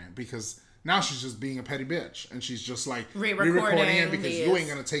not in it, because Now she's just being a petty bitch. And she's just like re-recording it because you ain't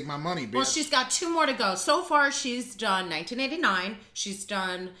going to take my money, bitch. Well, she's got 2 more to go. So far, she's done 1989. She's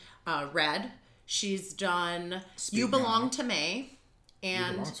done Red. She's done You Belong to Me.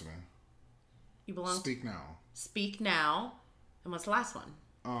 And You Belong to Me. You Belong Speak Now. Speak Now. And what's the last one?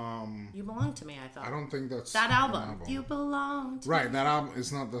 You Belong to Me, I thought. I don't think that's that album. You Belong to Me. Right, that album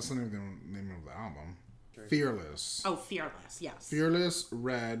is not, that's not even the name of the album. Fearless. Oh, Fearless, yes. Fearless,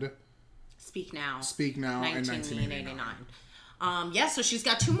 Red. Speak Now. And 1989. Yeah, so she's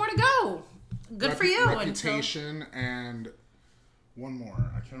got 2 more to go. Good for you. Reputation and one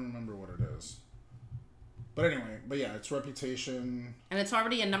more. I can't remember what it is. But anyway, yeah, it's Reputation. And it's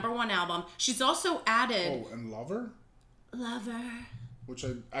already a #1 album. She's also added... Oh, and Lover? Lover. Which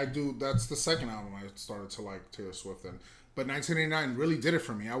I do, that's the second album I started to like Taylor Swift in. But 1989 really did it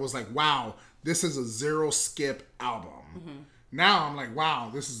for me. I was like, wow, this is a 0 skip album. Mm-hmm. Now I'm like,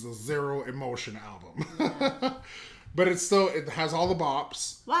 wow, this is a 0 emotion album. Yeah. But it has all the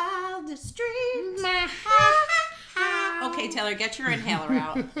bops. Wildest dreams. Okay, Taylor, get your inhaler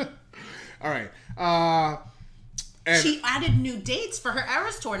out. All right. And she added new dates for her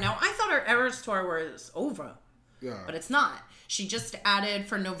Eras tour. Now, I thought her Eras tour was over. Yeah. But it's not. She just added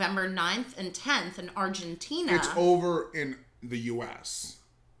for November 9th and 10th in Argentina. It's over in the U.S.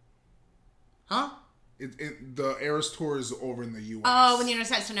 Huh? The Eras tour is over in the U.S. Oh, in the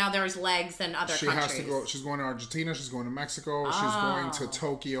United States. So now there's legs in other countries. Has to go. She's going to Argentina. She's going to Mexico. Oh. She's going to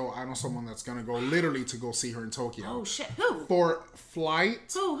Tokyo. I know someone that's going to go literally to go see her in Tokyo. Oh, shit. Who? For flight.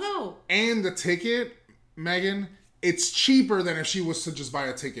 Who? And the ticket, Megan, it's cheaper than if she was to just buy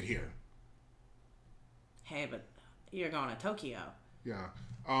a ticket here. Hey, but you're going to Tokyo. Yeah.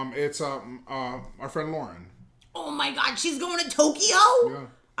 It's our friend Lauren. Oh, my God. She's going to Tokyo? Yeah.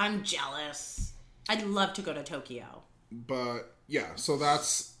 I'm jealous. I'd love to go to Tokyo. But yeah, so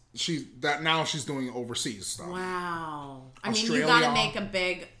now she's doing overseas stuff. Wow. I mean, you gotta make a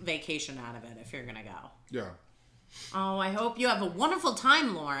big vacation out of it if you're gonna go. Yeah. Oh, I hope you have a wonderful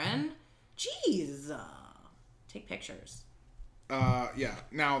time, Lauren. Jeez. Take pictures. Yeah.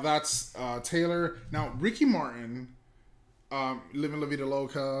 Now that's Taylor. Now Ricky Martin, Living La Vida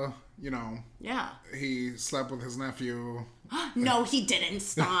Loca, Yeah. He slept with his nephew. No, he didn't.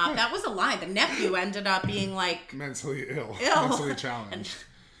 Stop. That was a lie. The nephew ended up being like... mentally ill. Mentally challenged.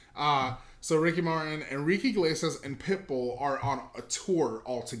 So Ricky Martin, Enrique Iglesias, and Pitbull are on a tour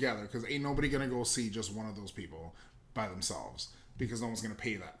all together because ain't nobody going to go see just one of those people by themselves because no one's going to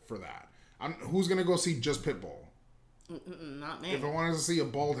pay for that. Who's going to go see just Pitbull? Not me. If I wanted to see a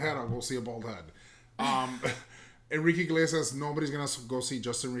bald head, I'll go see a bald head. Enrique Iglesias, nobody's going to go see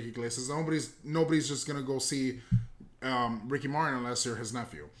just Enrique Iglesias. Nobody's just going to go see... Ricky Martin unless you're his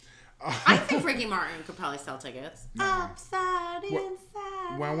nephew. I think Ricky Martin could probably sell tickets. No. Upside,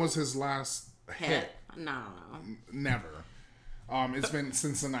 inside. When was his last hit? No. Never. It's been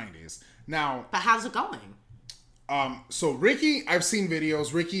since the 90s. Now, but how's it going? So Ricky, I've seen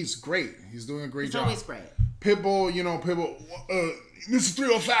videos. Ricky's great. He's doing a great job. He's always great. Pitbull, Mr.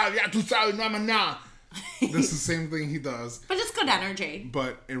 305, yeah, 2000, nah. This is the same thing he does. But it's good energy.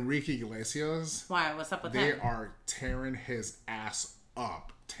 But Enrique Iglesias... Why? What's up with him? They are tearing his ass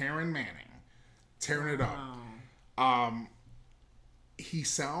up. Taryn Manning. Tearing it up. He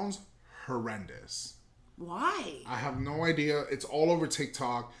sounds horrendous. Why? I have no idea. It's all over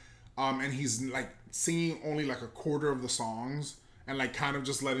TikTok. And he's like singing only like a quarter of the songs. And like kind of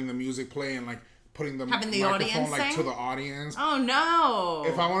just letting the music play and like putting the microphone like to the audience. Oh no!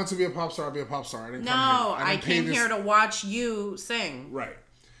 If I wanted to be a pop star, I'd be a pop star. I came here to watch you sing. Right,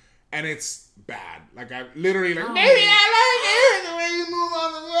 and it's bad. Like I literally like, maybe I like it the way you move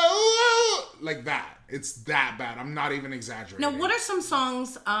on the road, like that. It's that bad. I'm not even exaggerating. Now, what are some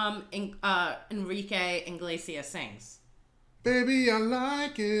songs Enrique Iglesias sings? Baby, I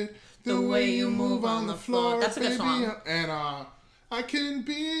like it the way you move on the floor. That's a good song. And I can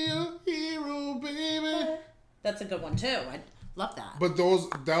be a hero, baby. That's a good one too. I love that. But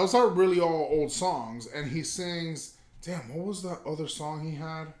those are really all old songs, and he sings. Damn, what was that other song he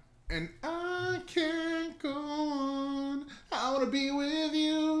had? And I can't go on. I wanna be with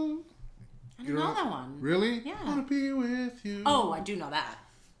you. I don't know that one. Really? Yeah. I wanna be with you. Oh, I do know that.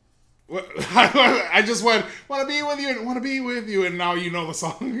 I just went, wanna be with you, and wanna be with you, and now you know the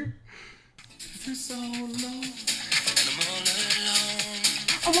song. For so long.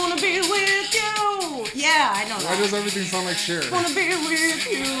 I wanna be with you. Yeah, I know that. Why does everything sound like Cher? Wanna be with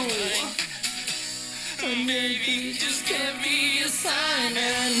you. And maybe just give me a sign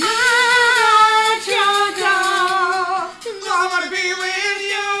and at your door. I wanna be with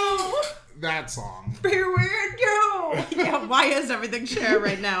you. That song. Be with you. Yeah, Why is everything Cher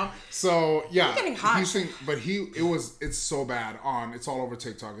right now? So yeah, You're getting hot. It's so bad it's all over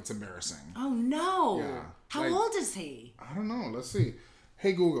TikTok. It's embarrassing. Oh no. Yeah. How old is he? I don't know. Let's see.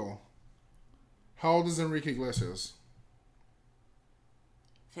 Hey Google, how old is Enrique Iglesias?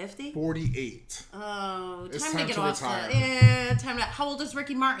 50? 48. Oh, It's time time to get to off retire. How old is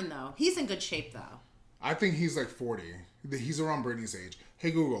Ricky Martin though? He's in good shape though. I think he's like 40. He's around Britney's age.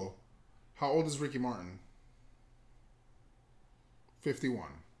 Hey Google, how old is Ricky Martin? 51.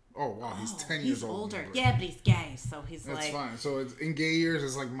 Oh wow, he's 10 years older. Yeah, but he's gay, so he's That's like fine. So it's, in gay years,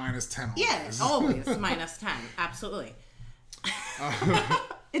 it's like minus 10. yeah, always minus 10. Absolutely.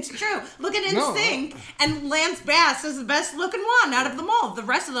 It's true. Look at NSYNC, and Lance Bass is the best looking one out of them all. The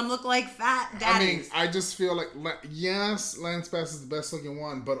rest of them look like fat daddies. I just feel like, yes, Lance Bass is the best looking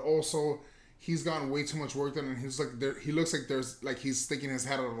one, but also he's gotten way too much work done, and he looks like he's sticking his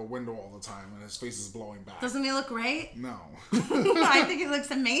head out of a window all the time, and his face is blowing back. Doesn't he look great? No. I think he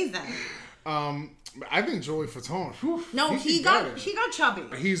looks amazing. I think Joey Fatone. Whew, No, he got chubby.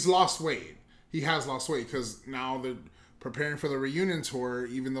 He's lost weight. He has lost weight because now they're preparing for the reunion tour,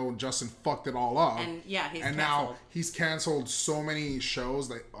 even though Justin fucked it all up. And yeah, he's and canceled. Now he's canceled so many shows,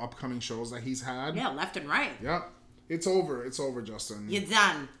 like upcoming shows that he's had. Yeah, left and right. Yep. It's over. It's over, Justin. You're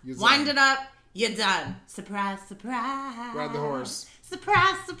done. You're Wind done. it up. You're done. Surprise, surprise. Ride the horse.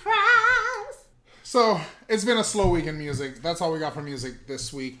 Surprise, surprise. So, it's been a slow week in music. That's all we got for music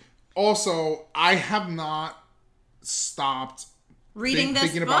this week. Also, I have not stopped Reading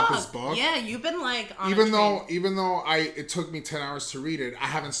thinking about this book. Yeah, you've been like on even a though train. it took me 10 hours to read it, I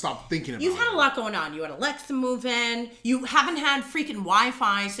haven't stopped thinking about it. You've had a lot going on. You had Alexa move in. You haven't had freaking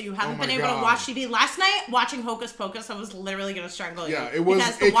Wi-Fi, so you haven't Oh my been able to God. watch TV. Last night, watching Hocus Pocus, I was literally going to strangle you. Yeah, it was-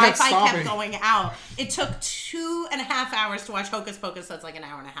 Because the it kept Wi-Fi kept stopping. going out. It took 2.5 hours to watch Hocus Pocus, so it's like an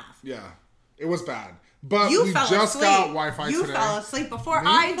hour and a half. Yeah. It was bad. But You we fell just asleep. got Wi-Fi You today. fell asleep before Me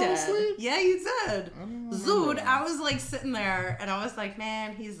I fell did. asleep? Yeah, you did. remember Zood, that. I was like sitting there and I was like,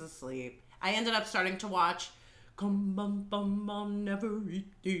 man, he's asleep. I ended up starting to watch Come Bum Bum Bum Never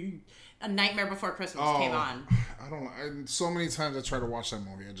Eating. A Nightmare Before Christmas came on. I don't so many times I try to watch that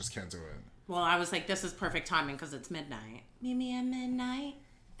movie, I just can't do it. Well, I was like, this is perfect timing because it's midnight. Meet me at midnight.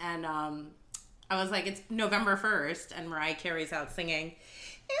 And I was like, it's November 1st and Mariah Carey's out singing,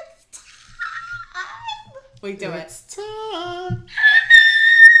 it's time. We do it. It's time.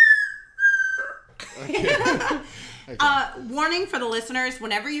 Warning for the listeners,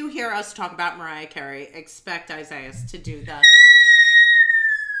 whenever you hear us talk about Mariah Carey, expect Isaiah to do the...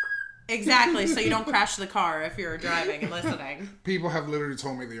 Exactly, so you don't crash the car if you're driving and listening. People have literally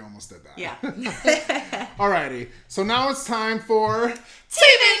told me they almost did that. Yeah. Alrighty, so now it's time for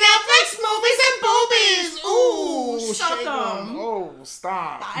TV, Netflix, movies, and boobies! Ooh, shut shake them. 'em. Oh,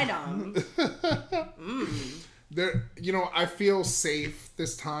 stop. I don't. There, I feel safe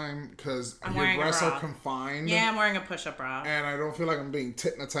this time because I'm your wearing a breasts bra. are confined. Yeah, I'm wearing a push-up bra. And I don't feel like I'm being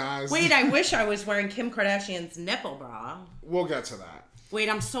hypnotized. Wait, I wish I was wearing Kim Kardashian's nipple bra. We'll get to that. Wait,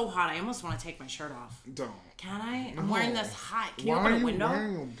 I'm so hot. I almost want to take my shirt off. Don't. Can I? I'm No. wearing this hot. Can you Why open are a you window?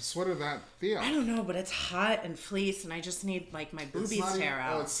 wearing a sweater that thick? I don't know, but it's hot and fleece, and I just need like my boobies tear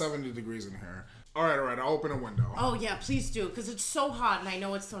Oh, out. it's 70 degrees in here. All right. I'll open a window. Oh yeah, please do, because it's so hot, and I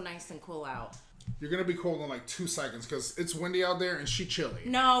know it's so nice and cool out. You're gonna be cold in like 2 seconds because it's windy out there and she chilly.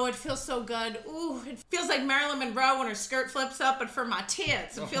 No, it feels so good. Ooh, it feels like Marilyn Monroe when her skirt flips up, but for my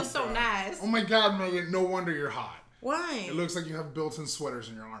tits. It feels so God. nice. Oh my God, Megan! No wonder you're hot. Why? It looks like you have built-in sweaters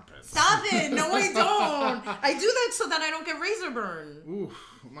in your armpits. Stop it! No, I don't. I do that so that I don't get razor burn. Oof.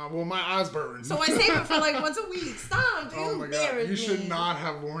 My eyes burn. So I save it for like once a week. Stop, dude. Oh my God! Embarrass You should me. not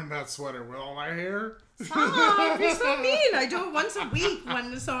have worn that sweater with all my hair. Stop! You're so mean. I do it once a week,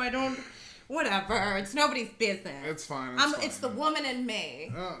 so I don't. Whatever. It's nobody's business. It's fine. It's the woman in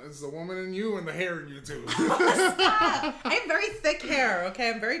me. It's the woman in you and the hair in you too. Stop. I have very thick hair. Okay,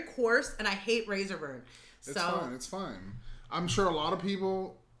 I'm very coarse, and I hate razor burn. It's fine. I'm sure a lot of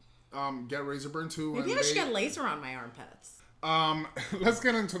people get razor burn too. Maybe I should get laser on my armpits. Let's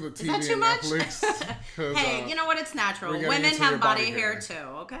get into the TV that too and much? Netflix. 'Cause, Hey, you know what? It's natural. we're getting Women into your have body body hair hair. too.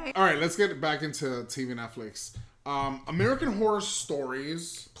 Okay. All right, let's get back into TV and Netflix. American Horror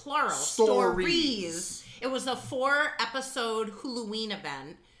Stories. Plural. Stories. It was a 4-episode Halloween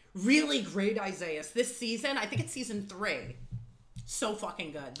event. Really great, Isaiah. This season, I think it's season 3. So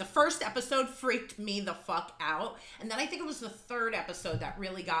fucking good. The first episode freaked me the fuck out. And then I think it was the third episode that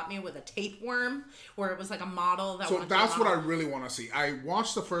really got me with a tapeworm, where it was like a model that So that's what I really want to see. I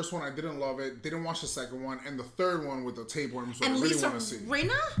watched the first one. I didn't love it. Didn't watch the second one. And the third one with the tapeworms, what I really want to see.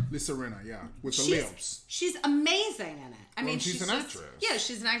 Lisa Rinna, yeah. With the lips. She's amazing in it. I mean, she's an actress. Yeah,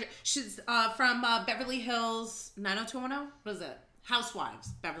 she's an actress. She's from Beverly Hills 90210. What is it? Housewives,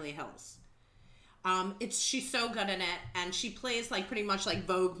 Beverly Hills. She's so good in it, and she plays like pretty much like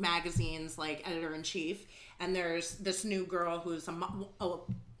Vogue magazine's like editor-in-chief. And there's this new girl who's a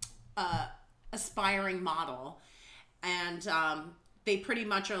aspiring model, and they pretty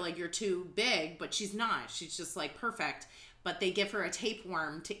much are like, you're too big, but she's not. She's just like perfect. But they give her a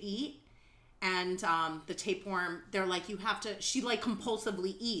tapeworm to eat. And the tapeworm, they're like, you have to, she like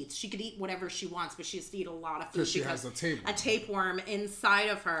compulsively eats. She could eat whatever she wants, but she has to eat a lot of food. Because she has a tapeworm inside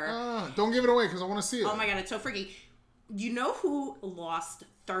of her. Don't give it away because I want to see it. Oh my God, it's so freaky. You know who lost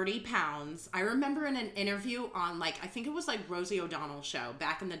 30 pounds? I remember in an interview on like, I think it was like Rosie O'Donnell's show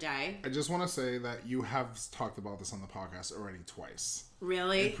back in the day. I just want to say that you have talked about this on the podcast already twice.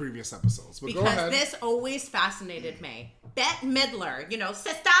 Really? In previous episodes. But because go ahead. This always fascinated me. Bette Midler, you know,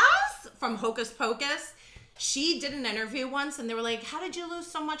 sisters from Hocus Pocus. She did an interview once and they were like, how did you lose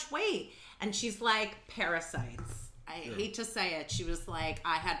so much weight? And she's like, parasites. I hate to say it. She was like,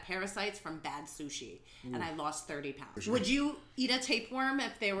 I had parasites from bad sushi and I lost 30 pounds. Would you eat a tapeworm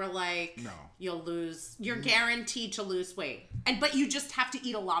if they were like, no, you're guaranteed to lose weight. But you just have to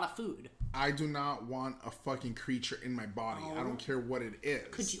eat a lot of food. I do not want a fucking creature in my body. I don't care what it is.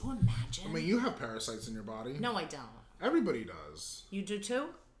 Could you imagine? I mean, you have parasites in your body. No, I don't. Everybody does. You do too?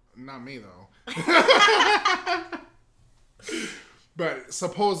 Not me, though. But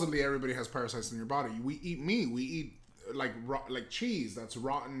supposedly everybody has parasites in your body. We eat meat. We eat like cheese. That's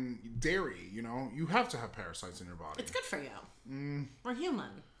rotten dairy. You know, you have to have parasites in your body. It's good for you. We're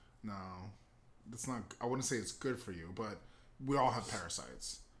human. No, that's not. I wouldn't say it's good for you, but we all have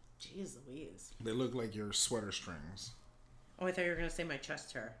parasites. Jeez Louise. They look like your sweater strings. Oh, I thought you were gonna say my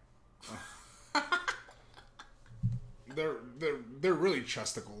chest hair. They're really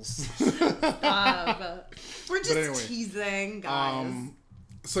chesticles. We're just teasing, guys.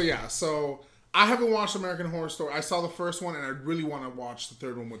 So I haven't watched American Horror Story. I saw the first one, and I really want to watch the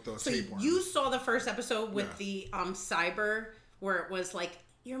third one with the tapeworm. You saw the first episode with the cyber, where it was like,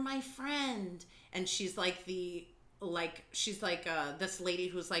 "You're my friend," and she's like this lady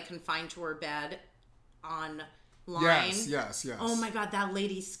who's like confined to her bed online. Yes. Oh my God, that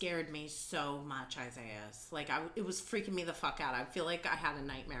lady scared me so much, Isaiah. Like, it was freaking me the fuck out. I feel like I had a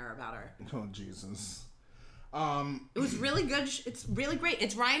nightmare about her. Oh, Jesus. It was really good. It's really great.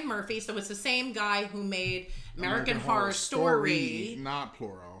 It's Ryan Murphy, so it's the same guy who made American Horror Story. Not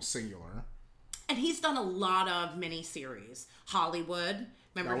plural, singular. And he's done a lot of miniseries. Hollywood.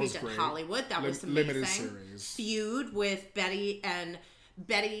 Remember he did great. Hollywood? That was amazing. Limited series. Feud with Betty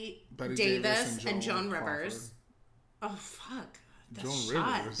Davis and Joan Rivers. Oh, fuck. The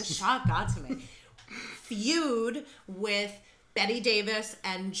shot got to me. Feud with Betty Davis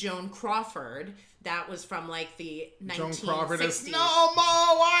and Joan Crawford. That was from like the 1960s. Joan Crawford is no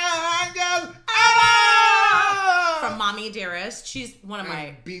more wild girls ever! From Mommy Dearest. She's one of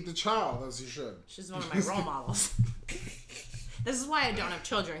my... Beat the child, as you should. She's one of my role models. This is why I don't have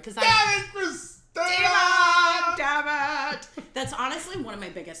children. Because Damn it! That's honestly one of my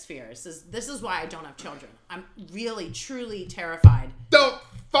biggest fears. This is why I don't have children. I'm really, truly terrified. Don't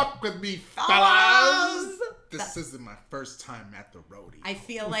fuck with me, fellas! This isn't my first time at the rodeo. I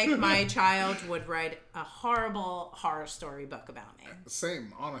feel like my child would write a horrible horror story book about me.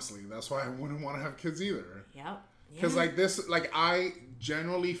 Same, honestly. That's why I wouldn't want to have kids either. Yep. Because I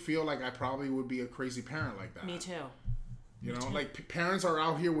generally feel like I probably would be a crazy parent like that. Me too. You know, like parents are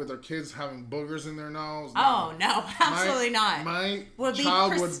out here with their kids having boogers in their nose. Oh, no, absolutely not. My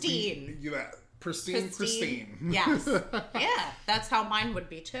child would be pristine. Yes. Yeah, that's how mine would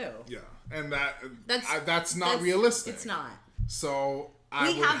be too. Yeah, and that's not realistic. It's not. So I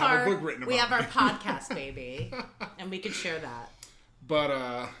would have a book written about We have our podcast, baby, and we could share that. But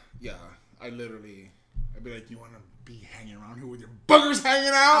yeah, I'd be like, you want to be hanging around here with your boogers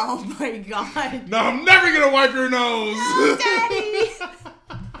hanging out? Oh my God. No, I'm never gonna wipe your nose. No, Daddy.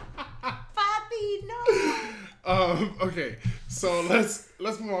 Papi, no. Okay, so let's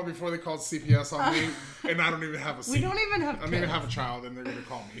move on before they call CPS on me, and I don't even have a. We don't even have. I don't even have a child, and they're gonna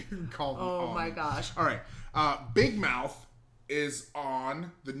call me. Oh my gosh. All right, Big Mouth is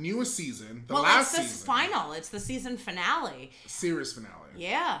on the newest season, the it's last the season. final. It's the season finale. Series finale.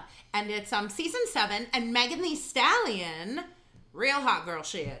 Yeah, and it's season 7, and Megan Thee Stallion Real hot girl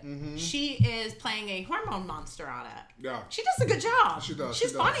shit. Mm-hmm. She is playing a hormone monster on it. Yeah. She does a good job. She does.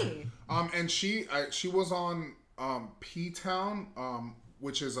 She's funny. And she was on P-Town,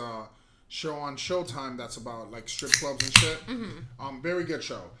 which is a show on Showtime that's about like strip clubs and shit. Mm-hmm. Very good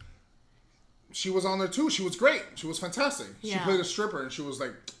show. She was on there too. She was great. She was fantastic. She played a stripper and she was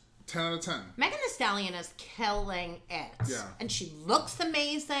like 10 out of 10. Megan Thee Stallion is killing it. Yeah. And she looks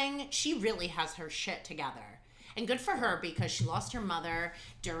amazing. She really has her shit together. And good for her because she lost her mother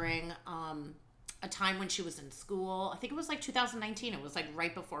during a time when she was in school. I think it was like 2019. It was like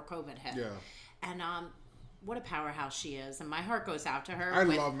right before COVID hit. Yeah. And what a powerhouse she is. And my heart goes out to her. I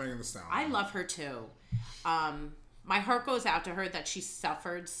love Megan Thee Stallion. I love her too. My heart goes out to her that she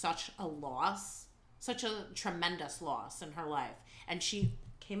suffered such a loss, such a tremendous loss in her life. And she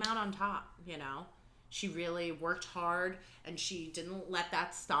came out on top, you know. She really worked hard and she didn't let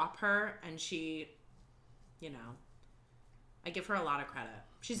that stop her. And she, you know, I give her a lot of credit.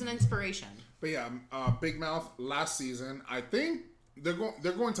 She's an inspiration. But yeah, Big Mouth last season, I think they're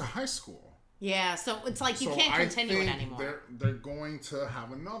going to high school. Yeah, so it's like you can't continue it anymore. They're going to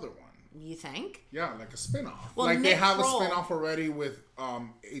have another one. You think? Yeah, like a spinoff. Well, like Nick they have Kroll, a spinoff already with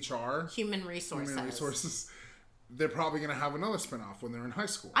HR. Human Resources. They're probably going to have another spinoff when they're in high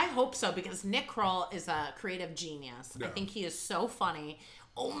school. I hope so because Nick Kroll is a creative genius. Yeah. I think he is so funny.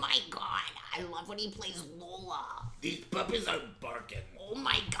 Oh my god, I love when he plays Lola. These puppies are barking. Oh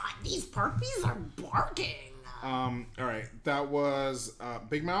my god, these puppies are barking. All right, that was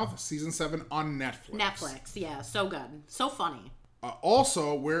Big Mouth season 7 on Netflix. Netflix, yeah, so good, so funny.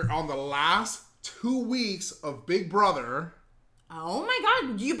 Also, we're on the last 2 weeks of Big Brother. Oh my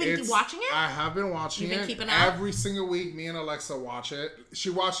god, you've been watching it? I have been watching You've been it. keeping up? Every single week, me and Alexa watch it.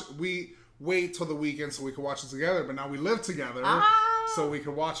 We wait till the weekend so we can watch it together, but now we live together so we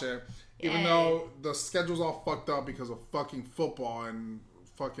can watch it. Even though the schedule's all fucked up because of fucking football and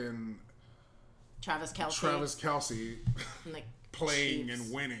fucking Travis Kelce. Like, playing Chiefs.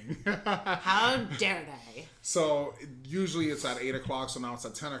 and winning. How dare they? So usually it's at 8 o'clock, so now it's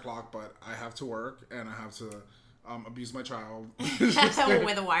at 10 o'clock, but I have to work and I have to abuse my child.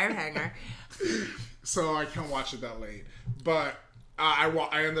 With a wire hanger. So I can't watch it that late. But I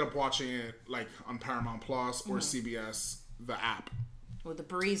ended up watching it like on Paramount Plus or CBS, the app. Well, the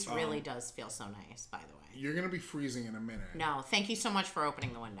breeze really does feel so nice, by the way. You're going to be freezing in a minute. No, thank you so much for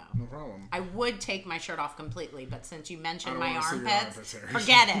opening the window. No problem. I would take my shirt off completely, but since you mentioned my armpits,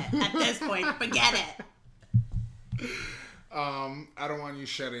 forget it. At this point, forget it. I don't want you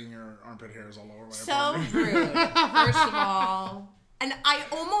shedding your armpit hairs all over my apartment. So rude, first of all. And I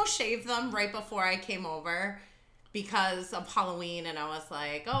almost shaved them right before I came over because of Halloween, and I was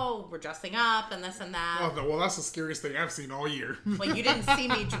like, oh, we're dressing up and this and that. Oh, well, that's the scariest thing I've seen all year. Well, you didn't see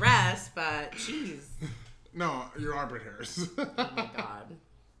me dress, but jeez. No, your armpit hairs. Oh my god.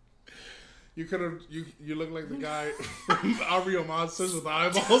 You could have, you look like the guy from Our Real Monsters with the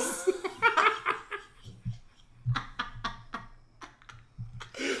eyeballs.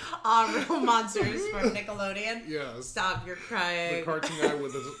 Real Monsters from Nickelodeon. Yes. Stop, you're crying. The cartoon guy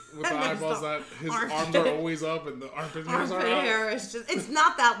with the eyeballs that his arms are always up and the armpit hairs are out. Hair is just, it's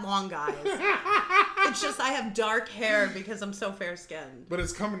not that long, guys. It's just I have dark hair because I'm so fair skinned. But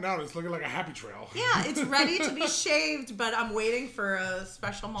it's coming down. It's looking like a happy trail. Yeah, it's ready to be shaved, but I'm waiting for a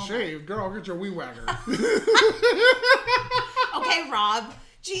special moment. Shaved? Girl, get your weed whacker. Okay, Rob.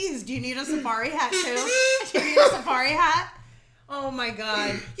 Jeez, do you need a safari hat too? Do you need a safari hat? Oh my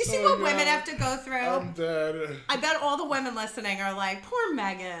god. You see what women have to go through? I'm dead. I bet all the women listening are like, poor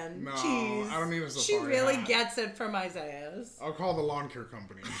Megan. No, jeez. I don't need a safari She really hat. gets it from Isaiah's. I'll call the lawn care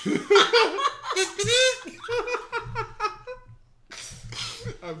company.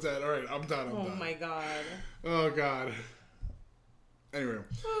 I'm dead. All right, I'm done. I'm done. Oh my god. Oh god. Anyway.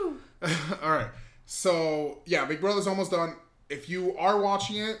 All right. So, yeah, Big Brother's almost done. If you are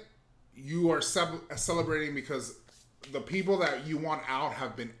watching it, you are celebrating because the people that you want out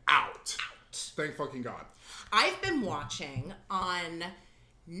have been out. Thank fucking God. I've been watching on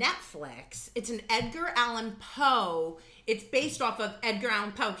Netflix. It's an Edgar Allan Poe. It's based off of Edgar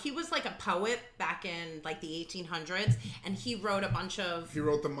Allan Poe. He was like a poet back in like the 1800s, and he wrote a bunch of... He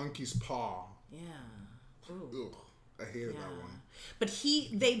wrote The Monkey's Paw. Yeah. Ooh. Ugh, I hated that one. But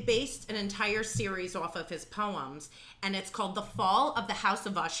they based an entire series off of his poems, and it's called The Fall of the House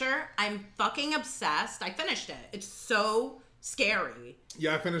of Usher. I'm fucking obsessed. I finished it. It's so scary.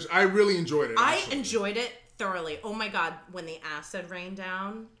 Yeah, I finished. I really enjoyed it. I enjoyed it thoroughly. Oh my god, when the acid rained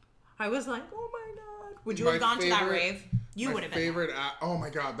down, I was like, oh my god. Would you have gone to that rave? You would have been. Oh my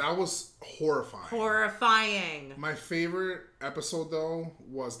god, that was horrifying. Horrifying. My favorite episode though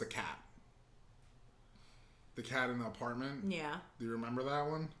was the cat. The cat in the apartment. Yeah. Do you remember that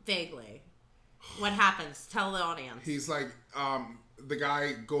one? Vaguely. What happens? Tell the audience. He's like, the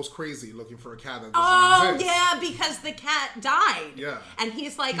guy goes crazy looking for a cat that doesn't exist. Yeah, because the cat died. Yeah. And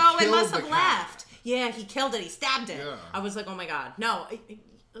he's like, He it killed must the have cat. left. Yeah, he killed it. He stabbed it. Yeah. I was like, oh my God. No,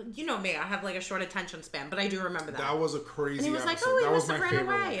 you know me. I have like a short attention span, but I do remember that. That was a crazy And he was like, episode. he That was must my have ran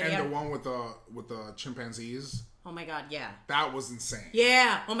favorite away. one. And And yeah. the one with the chimpanzees. Oh my God, yeah. That was insane.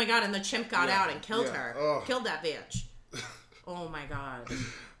 Yeah. Oh my God, and the chimp got Yeah. out and killed Yeah. her. Ugh. Killed that bitch. Oh my God.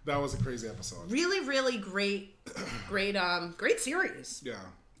 That was a crazy episode. Really, really great series. Yeah.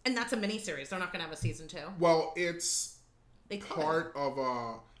 And that's a mini series. They're not gonna have a season 2. Well, it's They could. part of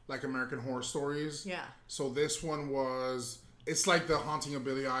like American Horror Stories. Yeah. So this one it's like the Haunting of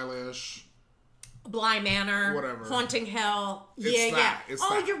Billie Eilish. Bly Manor, Whatever. Haunting Hill. It's Yeah, that. yeah. It's Oh,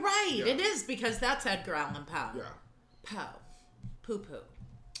 that. you're right. Yeah. It is because that's Edgar Allan Poe. Yeah. Poe. Poo-poo.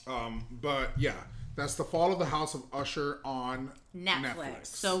 But yeah, that's The Fall of the House of Usher on Netflix.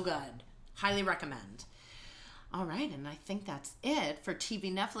 So good. Highly recommend. All right, and I think that's it for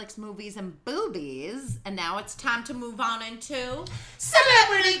TV, Netflix, movies, and boobies. And now it's time to move on into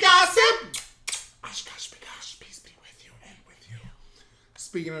Celebrity Gossip. Gosh, gosh, peace be with you and with you.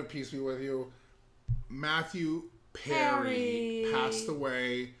 Speaking of peace be with you, Matthew Perry passed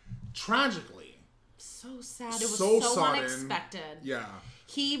away tragically. So sad. It was So so sudden. unexpected. Yeah.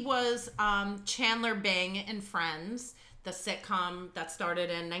 He was Chandler Bing in Friends, the sitcom that started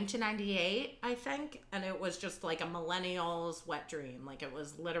in 1998, I think. And it was just like a millennial's wet dream. Like it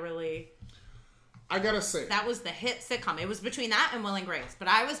was literally... I gotta say. That was the hit sitcom. It was between that and Will and Grace. But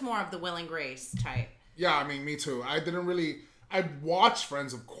I was more of the Will and Grace type. Yeah, I mean, me too. I watched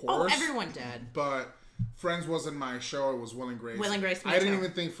Friends, of course. Oh, everyone did. But Friends wasn't my show. It was Will and Grace. Will and Grace, me I didn't too.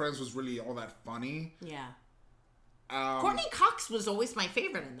 even think Friends was really all that funny. Yeah. Courtney Cox was always my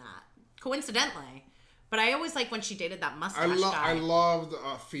favorite in that, coincidentally. But I always liked when she dated that mustache guy. I loved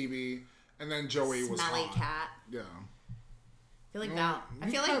Phoebe, and then Joey was Smelly hot. cat. Yeah. I feel like Val. I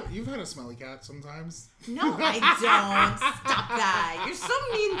feel like You've had a smelly cat sometimes. no, I don't. Stop that. You're so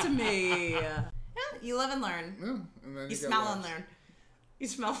mean to me. Yeah, you live and learn. Yeah, and then You get smell lost. and learn. You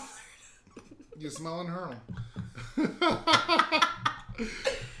smell. You smell and hurl.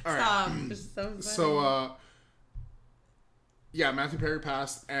 All right. Stop. It's so funny. So, yeah, Matthew Perry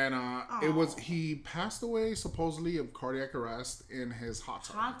passed, and he passed away supposedly of cardiac arrest in his hot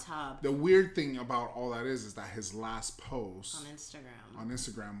tub. Hot tub The weird thing about all that is that his last post on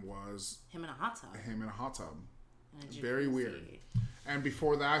Instagram was him in a hot tub. him in a hot tub. And Very weird. And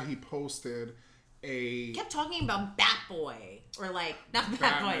before that, he posted He kept talking about Bat Boy or like not Bat Boy.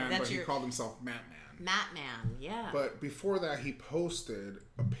 Batman, That's but he your called himself Matman. Matman. Yeah. But before that, he posted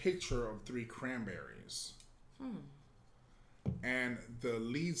a picture of 3 cranberries. And the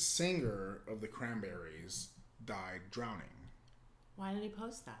lead singer of the Cranberries died drowning. Why did he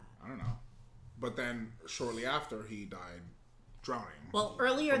post that? I don't know. But then shortly after, he died drowning. Well,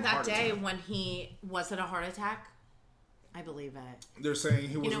 earlier from a that heart day attack. when was it a heart attack? I believe it. They're saying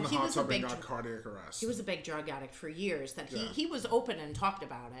he was in the he hot was a tub and big got cardiac arrest. He was a big drug addict for years. That he was open and talked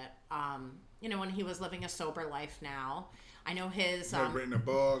about it. When he was living a sober life now. I know his... He had written a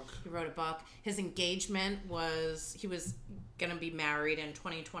book. He wrote a book. His engagement he was going to be married in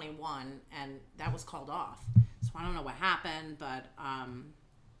 2021, and that was called off. So I don't know what happened, but,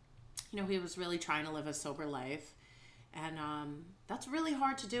 he was really trying to live a sober life. And that's really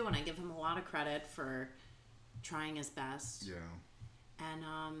hard to do, and I give him a lot of credit for trying his best. Yeah.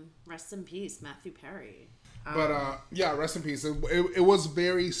 And rest in peace, Matthew Perry. But yeah, rest in peace. It was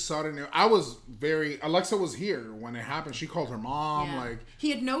very sudden. Alexa was here when it happened. She called her mom. Yeah. Like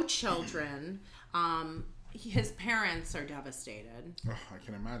he had no children. His parents are devastated. I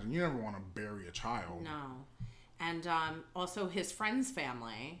can imagine. You never want to bury a child. No, and also his friend's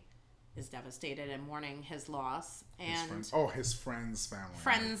family is devastated and mourning his loss. And his friend's family.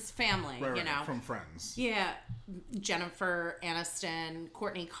 Friend's family, Right, from Friends. Yeah, Jennifer Aniston,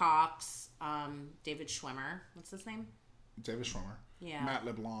 Courtney Cox, David Schwimmer. What's his name? David Schwimmer. Yeah. Matt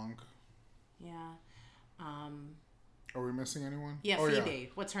LeBlanc. Yeah. Are we missing anyone? Yeah, Oh, Phoebe. Yeah.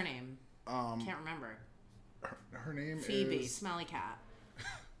 What's her name? Can't remember. Her name Phoebe, is smelly cat.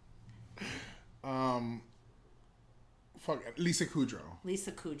 Lisa Kudrow.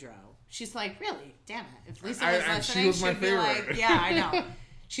 Lisa Kudrow. She's like, really? Damn it. If Lisa And was listening, she was my she'd be favorite. like, yeah, I know.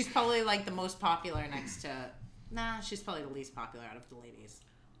 She's probably like the most popular next to... Nah, she's probably the least popular out of the ladies.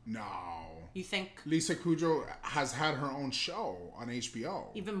 No. You think Lisa Kudrow has had her own show on HBO.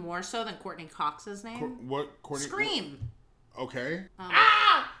 even more so than Courtney Cox's name? Courtney? Scream. Okay.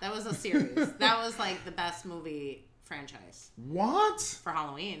 That was a series. That was like the best movie franchise What? for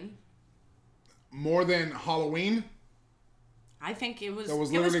Halloween. more than Halloween. I think it was. That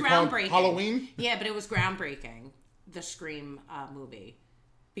was it was literally called groundbreaking. Halloween? Yeah, but it was groundbreaking. The Scream movie,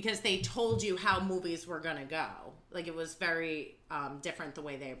 because they told you how movies were gonna go. Like, it was very different the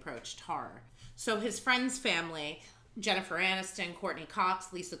way they approached horror. So his friend's family: Jennifer Aniston, Courtney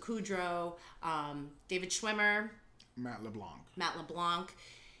Cox, Lisa Kudrow, David Schwimmer, Matt LeBlanc.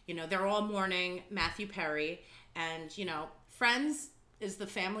 You know, they're all mourning Matthew Perry, and you know, Friends is the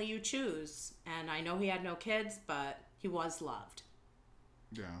family you choose. And I know he had no kids, but he was loved.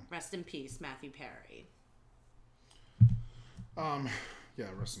 Yeah. Rest in peace, Matthew Perry. Yeah,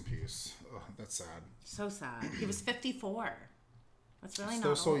 rest in peace. Ugh, that's sad. So sad. He was 54. That's really Still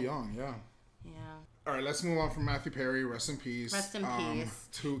not so old. young, yeah. Yeah. All right, let's move on from Matthew Perry. Rest in peace. Rest in peace.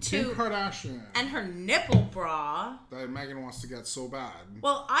 To Kim Kardashian. And her nipple bra. That Megan wants to get so bad.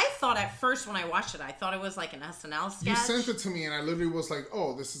 Well, I thought at first when I watched it, I thought it was like an SNL sketch. You sent it to me, and I literally was like,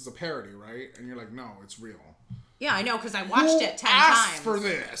 "Oh, this is a parody, right?" And you're like, "No, it's real." Yeah, I know, because I watched it 10 asked times. for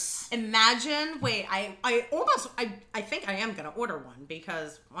this? Imagine, wait, I think I am going to order one,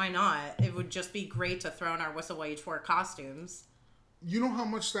 because why not? It would just be great to throw in our Whistle While You Twerk costumes. You know how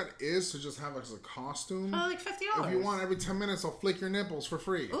much that is to just have as a costume? Oh, like $50. If you want, every 10 minutes, I'll flick your nipples for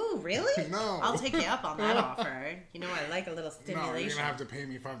free. Ooh, really? No. I'll take you up on that offer. You know, I like a little No, stimulation. you're going to have to pay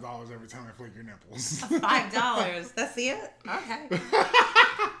me $5 every time I flick your nipples. $5. That's it? Okay.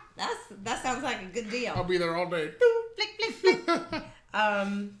 That sounds like a good deal. I'll be there all day. Flick, flick, flick.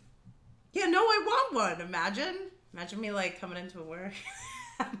 Yeah, no, I want one. Imagine me like coming into work,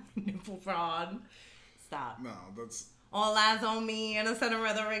 nipple fraud. Stop. No, that's... All eyes on me in the center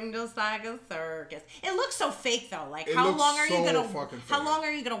of the ring, just like a circus. It looks so fake though. Like, It how looks long are you so gonna? fucking How fake. long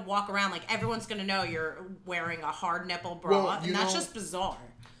are you gonna walk around? Like, everyone's gonna know you're wearing a hard nipple bra, Well, and that's just bizarre.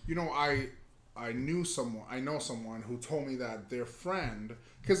 You know, I know someone who told me that their friend,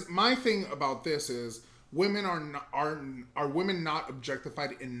 because my thing about this is women are women not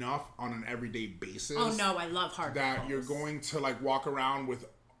objectified enough on an everyday basis? Oh no, I love hard that nipples. you're going to like walk around with.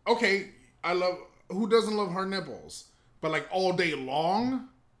 Okay, who doesn't love hard nipples? But like all day long?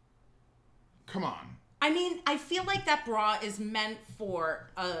 Come on. I mean, I feel like that bra is meant for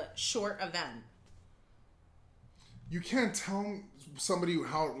a short event. You can't tell somebody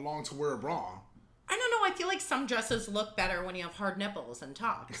how long to wear a bra. I don't know. I feel like some dresses look better when you have hard nipples and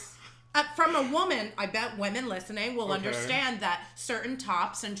tops. From a woman, I bet women listening will understand that certain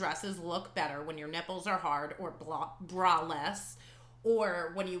tops and dresses look better when your nipples are hard or bra-less,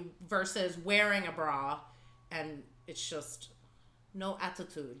 or when you versus wearing a bra and it's just no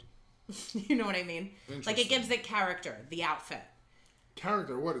attitude. You know what I mean? Like, it gives it character, the outfit.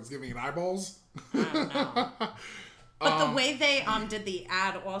 Character? What? It's giving it eyeballs? I don't know. But the way they did the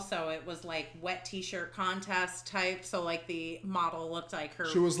ad also, it was like wet t-shirt contest type. So like the model looked like her.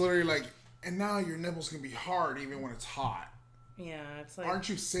 She was literally like, and now your nipples can be hard even when it's hot. Yeah, it's like. Aren't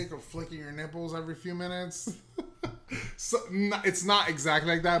you sick of flicking your nipples every few minutes? So, it's not exactly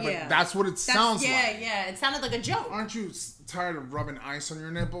like that, but that's what it sounds like. Yeah, it sounded like a joke. Aren't you tired of rubbing ice on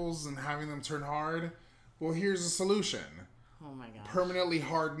your nipples and having them turn hard? Well, here's a solution. Oh my god. Permanently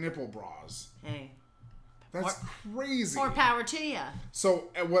hard nipple bras. Hey. That's crazy. More power to you. So,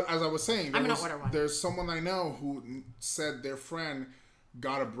 as I was saying, I'm gonna order one. There's someone I know who said their friend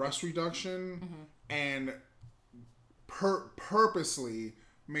got a breast reduction and purposely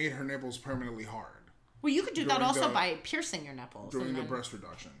made her nipples permanently hard. Well, you could do that also by piercing your nipples. During the breast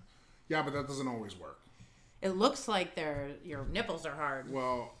reduction. Yeah, but that doesn't always work. It looks like your nipples are hard.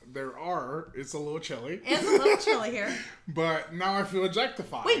 Well, there are. It's a little chilly. It's a little chilly here. But now I feel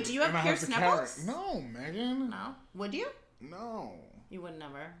objectified. Wait, do you have pierced nipples? No, Megan. No. Would you? No. You would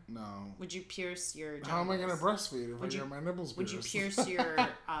never. No. Would you pierce your genitals? How am I going to breastfeed if I get my nipples pierced? Would you pierce your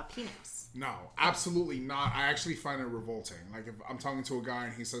penis? No, absolutely not. I actually find it revolting. Like, if I'm talking to a guy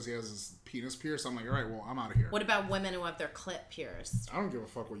and he says he has his penis pierced, I'm like, all right, well, I'm out of here. What about women who have their clit pierced? I don't give a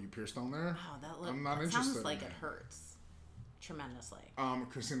fuck what you pierced on there. Oh, I'm not interested. Sounds like it hurts tremendously.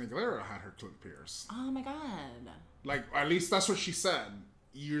 Christina Aguilera had her clit pierced. Oh my god. Like, at least that's what she said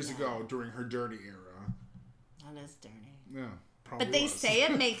years ago during her dirty era. That is dirty. Yeah, probably. But they say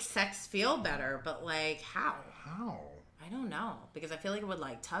it makes sex feel better, but like, how? How? I don't know, because I feel like it would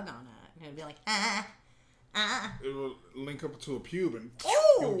like tug on it. And it'd be like, It will link up to a pube and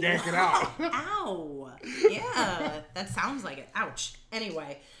Ooh! you'll yank it out. Ow. Yeah, that sounds like it. Ouch.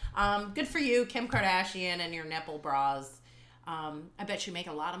 Anyway, good for you, Kim Kardashian, and your nipple bras. I bet you make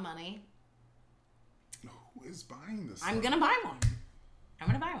a lot of money. Who is buying this? I'm going to buy one. I'm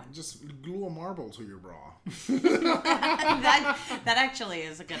gonna buy one. Just glue a marble to your bra. that actually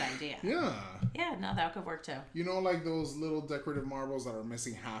is a good idea. Yeah. Yeah, no, that could work too. You know, like those little decorative marbles that are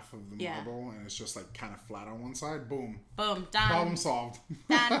missing half of the marble and it's just like kind of flat on one side? Boom. Boom. Done. Problem solved.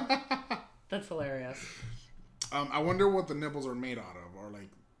 Done. That's hilarious. I wonder what the nipples are made out of. Or like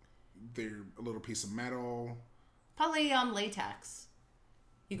they're a little piece of metal. Probably latex.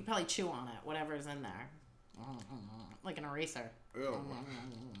 You could probably chew on it, whatever's in there. Like an eraser. Ew.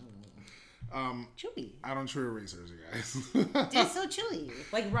 Chewy. I don't chew erasers, you guys. It's so chewy.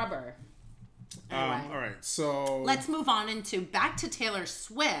 Like rubber. Anyway. All right, so... Let's move on back to Taylor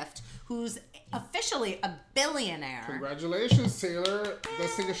Swift, who's officially a billionaire. Congratulations, Taylor.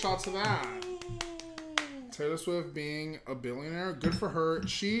 Let's take a shot to that. Taylor Swift being a billionaire, good for her.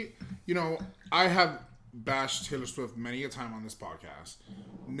 She, you know, I have bashed Taylor Swift many a time on this podcast,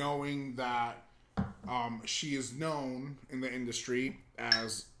 knowing that she is known in the industry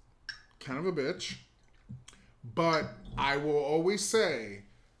as kind of a bitch. But I will always say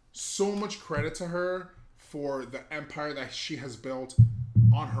so much credit to her for the empire that she has built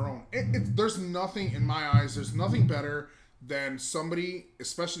on her own. There's nothing, in my eyes, there's nothing better than somebody,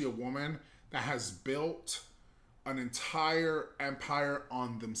 especially a woman, that has built an entire empire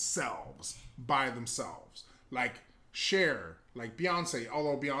on themselves, by themselves. Like Cher, like Beyonce,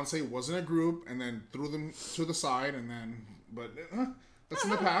 although Beyonce was in a group and then threw them to the side and then, but that's in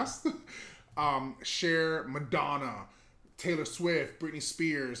the past. Cher, Madonna, Taylor Swift, Britney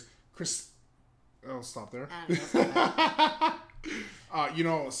Spears, I'll stop there. You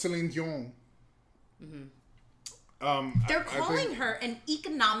know, Celine Dion. Mm-hmm. They're calling her an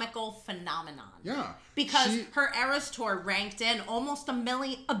economical phenomenon. Yeah. Because her Eras Tour ranked in almost $1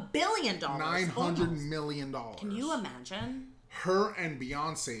 billion. $900 million. Can you imagine? Her and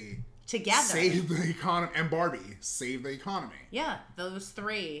Beyonce together saved the economy, and Barbie saved the economy. Yeah, those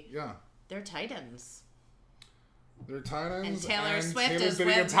three. Yeah. They're titans. They're titans. And Taylor Swift Taylor's is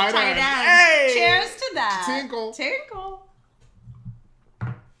getting with a tight end. Hey! Cheers to that. Tinkle. Tinkle.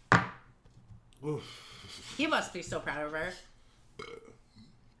 Oof. He must be so proud of her.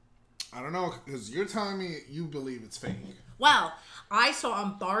 I don't know, because you're telling me you believe it's fake. Well, I saw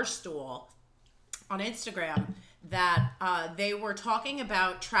on Barstool on Instagram that they were talking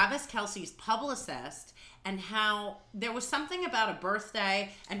about Travis Kelce's publicist and how there was something about a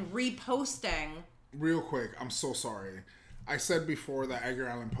birthday and reposting. Real quick, I'm so sorry. I said before that Edgar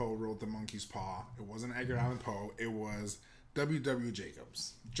Allan Poe wrote The Monkey's Paw. It wasn't Edgar Allan Poe. It was W.W.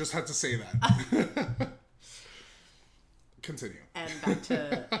 Jacobs. Just had to say that. Continue. And back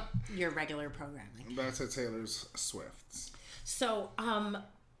to your regular programming. Back to Taylor's Swift. So,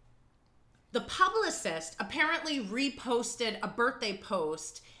 the publicist apparently reposted a birthday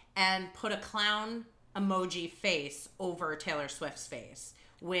post and put a clown emoji face over Taylor Swift's face,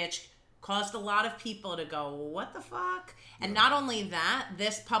 which caused a lot of people to go, what the fuck? And not only that,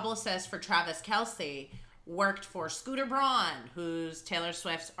 this publicist for Travis Kelce worked for Scooter Braun, who's Taylor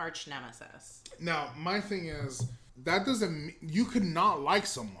Swift's arch nemesis. Now, my thing is, that doesn't mean you could not like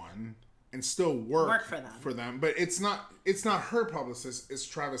someone and still work for them. But it's not her publicist, it's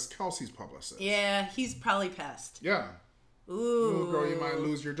Travis Kelce's publicist. Yeah, he's probably pissed. Yeah. Ooh, girl, you might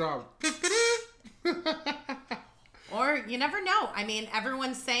lose your job. Or you never know. I mean,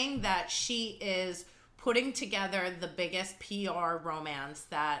 everyone's saying that she is putting together the biggest PR romance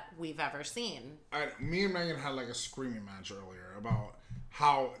that we've ever seen. Me and Megan had like a screaming match earlier about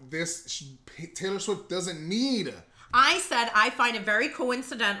how Taylor Swift doesn't need. I said I find it very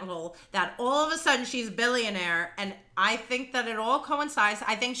coincidental that all of a sudden she's a billionaire, and I think that it all coincides.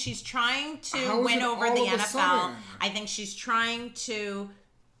 I think she's trying to win over the NFL. I think she's trying to,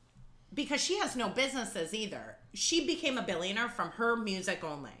 because she has no businesses either. She became a billionaire from her music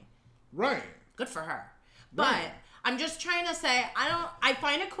only. Right. Good for her. But right. I'm just trying to say, I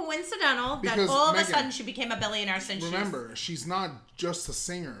find it coincidental that all of a sudden she became a billionaire remember, she's not just a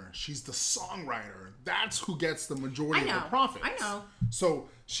singer. She's the songwriter. That's who gets the majority of the profits. I know. So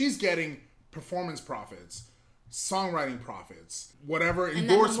she's getting performance profits, songwriting profits, whatever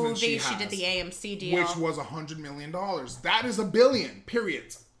endorsements she has. She did the AMC deal. Which was $100 million. That is $1 billion,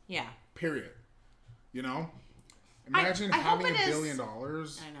 period. Yeah. Period. You know? Imagine having $1 billion. I know.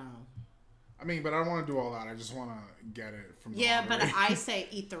 I mean, but I don't want to do all that. I just want to get it from the lottery. But I say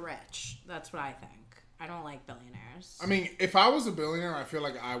eat the rich. That's what I think. I don't like billionaires. I mean, if I was a billionaire, I feel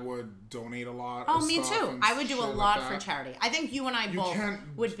like I would donate a lot. Oh, me too. I would do a lot for charity. I think you and I both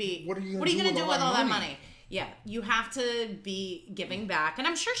would be. What are you going to do with all that money? Yeah, you have to be giving back, and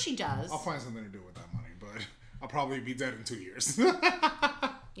I'm sure she does. I'll find something to do with that money, but I'll probably be dead in 2 years.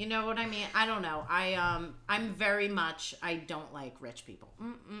 You know what I mean? I don't know. I'm very much, I don't like rich people.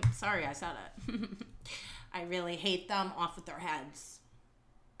 Sorry, I said it. I really hate them off with their heads.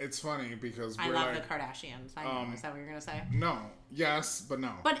 It's funny because I love the Kardashians. I know. Is that what you're gonna say? No. Yes, but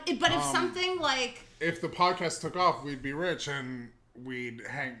no. But if something like, if the podcast took off, we'd be rich and we'd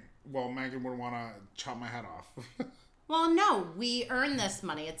hang. Well, Megan would want to chop my head off. well, no, we earn this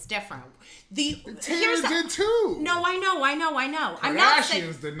money. It's different. Taylor did too. No, I know.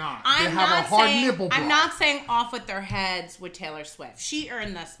 Kardashians did not. They have a hard nipple block. I'm not saying off with their heads with Taylor Swift. She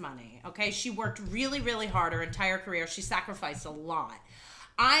earned this money. Okay, she worked really, really hard her entire career. She sacrificed a lot.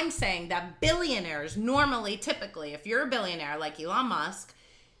 I'm saying that billionaires normally, typically, if you're a billionaire like Elon Musk,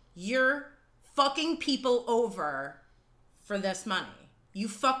 you're fucking people over for this money. You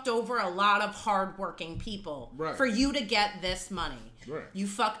fucked over a lot of hardworking people for you to get this money. Right. You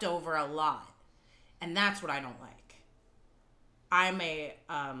fucked over a lot. And that's what I don't like. I'm a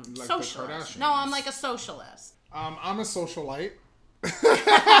like socialist. No, I'm like a socialist. I'm a socialite.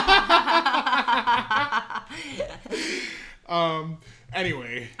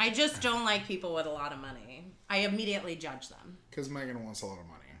 Anyway. I just don't like people with a lot of money. I immediately judge them. Because Megan wants a lot of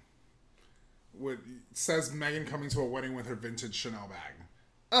money. Says Megan coming to a wedding with her vintage Chanel bag.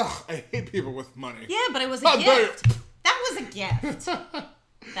 Ugh, I hate people with money. Yeah, but it was a gift. That was a gift.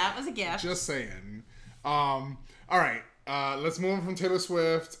 That was a gift. Just saying. All right. Let's move on from Taylor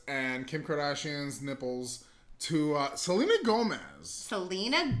Swift and Kim Kardashian's nipples to Selena Gomez.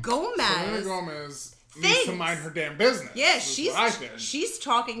 Selena Gomez needs to mind her damn business. Yeah, she's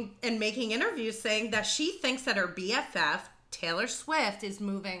talking and making interviews saying that she thinks that her BFF, Taylor Swift, is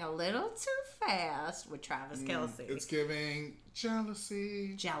moving a little too fast with Travis Kelce. It's giving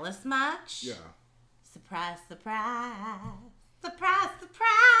jealousy. Jealous much? Yeah. Surprise, surprise. Surprise,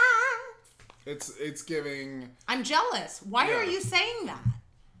 surprise. It's giving... I'm jealous. Why are you saying that?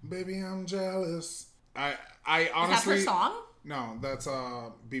 Baby, I'm jealous. I honestly... Is that her song? No, that's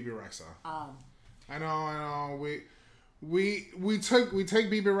BB Rexa. Oh. I know. We take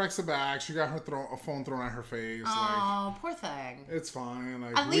BB Rexa back. She got a phone thrown at her face. Oh, poor thing. It's fine.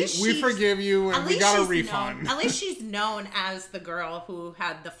 Like, at least we forgive you and we got a refund. At least she's known as the girl who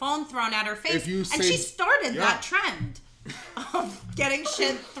had the phone thrown at her face. And she started that trend of getting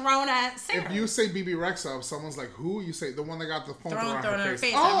shit thrown at Sarah. If you say BB Rexa, if someone's like, who? You say the one that got the phone thrown at her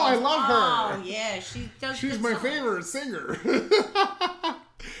face. Oh, I love her. Oh, yeah. She's my favorite singer.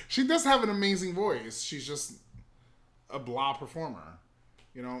 She does have an amazing voice. She's just a blah performer,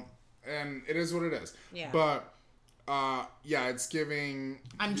 you know, and it is what it is. Yeah. But it's giving.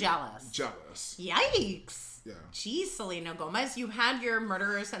 I'm jealous. Yikes. Yeah. Jeez, Selena Gomez, you had your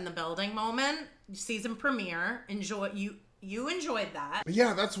Murderers in the Building moment, season premiere. You enjoyed that. But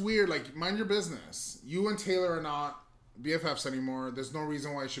yeah, that's weird. Like, mind your business. You and Taylor are not BFFs anymore. There's no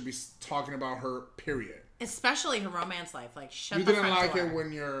reason why I should be talking about her. Period. Especially her romance life. Like, shut the front door. You didn't like it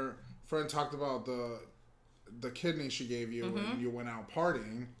when your friend talked about the kidney she gave you when you went out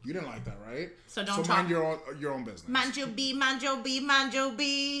partying. You didn't like that, right? So mind your own business. Mind your B.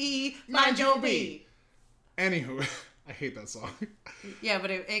 Anywho, I hate that song. Yeah, but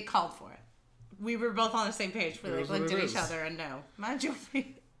it called for it. We were both on the same page. We looked at each other and no. Mind your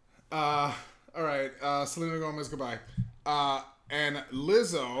B. All right. Selena Gomez, goodbye. And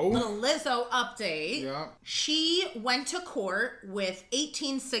Lizzo. Little Lizzo update. Yeah. She went to court with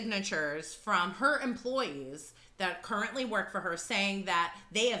 18 signatures from her employees that currently work for her saying that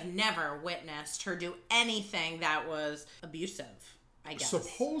they have never witnessed her do anything that was abusive, I guess.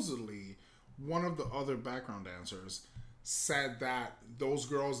 Supposedly, one of the other background dancers said that those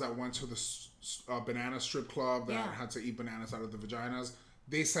girls that went to the banana strip club that had to eat bananas out of the vaginas,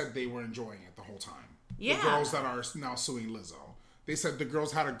 they said they were enjoying it the whole time. Yeah. The girls that are now suing Lizzo. They said the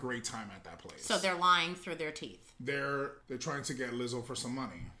girls had a great time at that place. So they're lying through their teeth. They're trying to get Lizzo for some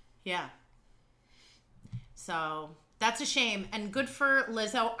money. Yeah. So that's a shame. And good for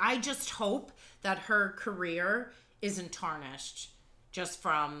Lizzo. I just hope that her career isn't tarnished just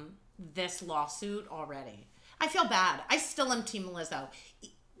from this lawsuit already. I feel bad. I still am Team Lizzo.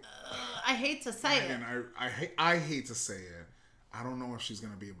 I hate to say it. I hate to say it. I don't know if she's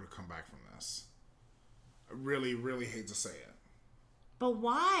going to be able to come back from this. I really, really hate to say it. But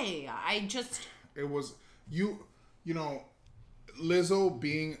why? It was, you know, Lizzo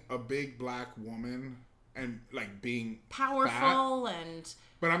being a big black woman and, like, being powerful fat, and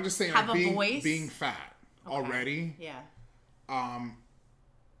but I'm just saying, have like, a voice. Being fat already. Yeah.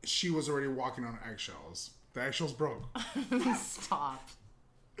 She was already walking on eggshells. The eggshells broke. Stop.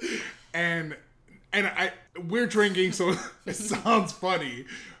 And we're drinking, so it sounds funny,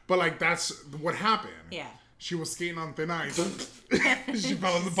 but, like, that's what happened. Yeah. She was skating on thin ice. She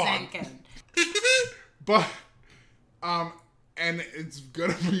fell in the pond. Sank in. But, and it's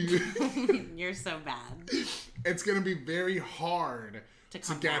gonna be... You're so bad. It's gonna be very hard to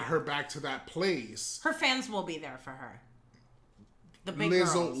get back. her back to that place. Her fans will be there for her. The big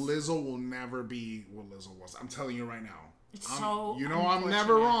Lizzo, girls. Lizzo will never be what Lizzo was. I'm telling you right now. It's so You know I'm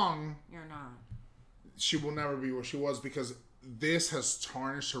never unfortunate. wrong. You're not. She will never be what she was because this has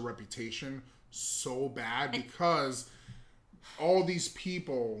tarnished her reputation so bad because all these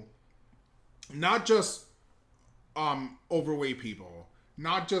people, not just overweight people,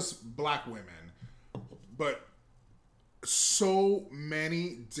 not just black women, but so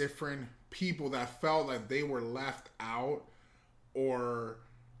many different people that felt like they were left out or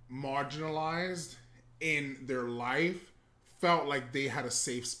marginalized in their life felt like they had a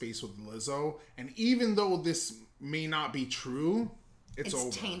safe space with Lizzo. And even though this may not be true, it's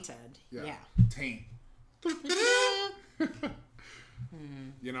over. Tainted. Yeah. Taint.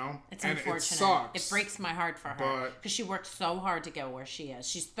 You know? It's and unfortunate. It sucks. It breaks my heart for her. But- Because she worked so hard to get where she is.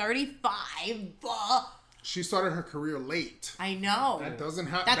 She's 35. She started her career late. I know. That doesn't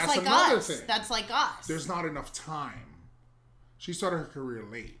happen. That's like another us. thing. That's like us. There's not enough time. She started her career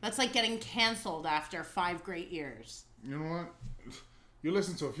late. That's like getting canceled after 5 great years. You know what? You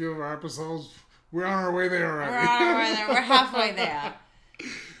listen to a few of our episodes. We're on our way there already. We're on our way there. We're halfway there.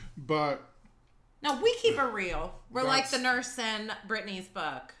 But No, we keep it real. We're like That's- the nurse in Brittany's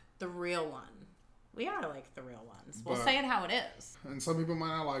book, the real one. We are like the real ones. We'll But- say it how it is. and some people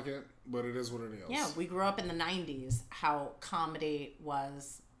might not like it, but it is what it is. Yeah, we grew up in the 90s, how comedy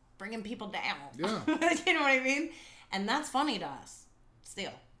was bringing people down. Yeah. You know what I mean? And that's funny to us.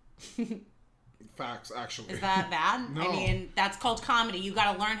 Still. Facts, actually. Is that bad? No. I mean, that's called comedy. You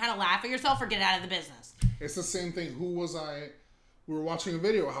got to learn how to laugh at yourself or get out of the business. It's the same thing. Who was I? We were watching a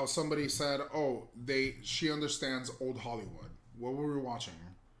video how somebody said, "Oh, she understands old Hollywood." What were we watching?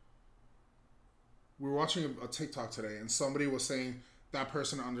 We were watching a TikTok today, and somebody was saying that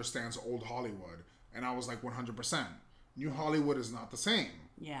person understands old Hollywood, and I was like, 100%. New Hollywood is not the same.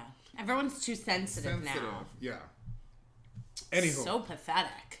 Yeah. Everyone's too sensitive now. Yeah. Anywho, So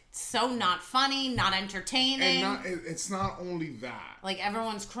pathetic. So not funny, not entertaining. it's not only that. Like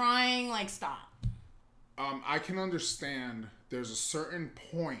everyone's crying. Like, stop. I can understand there's a certain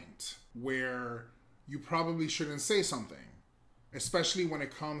point where you probably shouldn't say something. Especially when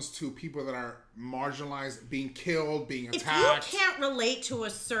it comes to people that are marginalized, being killed, being attacked. If you can't relate to a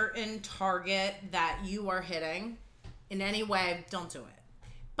certain target that you are hitting in any way, don't do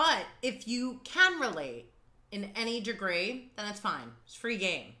it. But if you can relate in any degree, then it's fine. It's free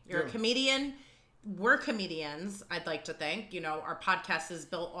game. You're a comedian. We're comedians, I'd like to think. You know, our podcast is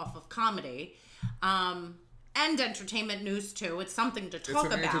built off of comedy. And entertainment news, too. It's something to talk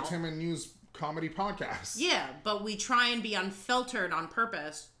about. It's an entertainment news comedy podcast. Yeah, but we try and be unfiltered on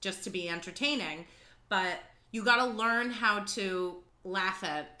purpose just to be entertaining. But you got to learn how to laugh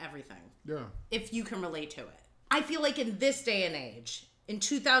at everything. Yeah. If you can relate to it. I feel like in this day and age, in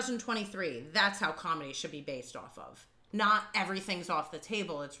 2023, that's how comedy should be based off of. Not everything's off the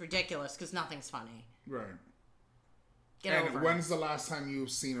table. It's ridiculous because nothing's funny. Right. Get over when's it. the last time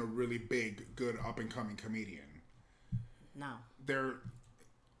you've seen a really big, good, up-and-coming comedian? No. They're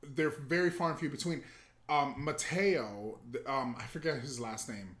very far and few between. Mateo, I forget his last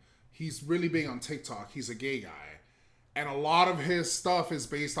name. He's really big on TikTok. He's a gay guy. And a lot of his stuff is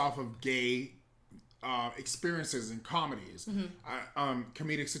based off of gay experiences and comedies,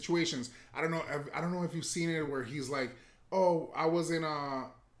 comedic situations. I don't know if you've seen it where he's like, "Oh, I was in a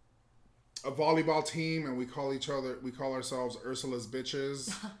volleyball team and we call ourselves Ursula's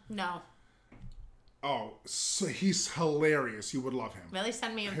bitches." No. Oh, so he's hilarious. You would love him. Really?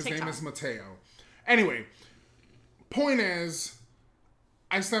 Send me a His TikTok. name is Mateo. Anyway, point is,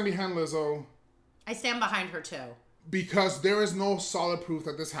 I stand behind Lizzo I stand behind her too. because there is no solid proof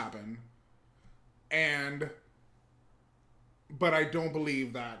that this happened. But I don't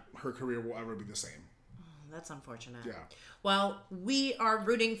believe that her career will ever be the same. That's unfortunate. Yeah. Well, we are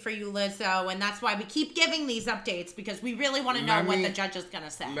rooting for you, Lizzo, and that's why we keep giving these updates because we really want to know what the judge is going to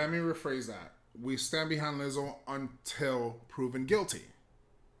say. Let me rephrase that. We stand behind Lizzo until proven guilty.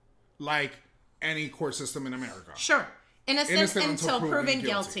 Like any court system in America. Sure. Innocent until proven guilty.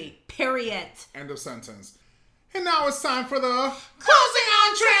 guilty. Period. End of sentence. And now it's time for the Closing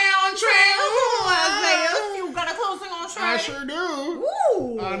on trail. You got a closing on trail? I sure do.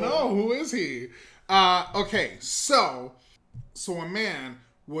 Ooh. I know. Who is he? Okay, so a man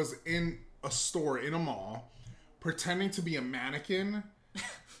was in a store in a mall pretending to be a mannequin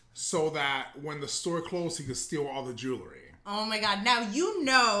so that when the store closed, he could steal all the jewelry. Oh my God. Now, you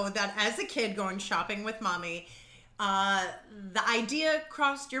know that as a kid going shopping with mommy, the idea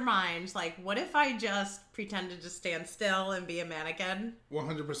crossed your mind, like, what if I just pretended to stand still and be a mannequin?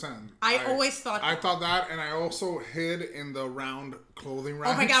 100%. I always thought that. I thought that, and I also hid in the round clothing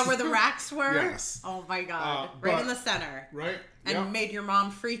racks. Oh my God, where the racks were? Yes. Oh my God. Right in the center. Right? And made your mom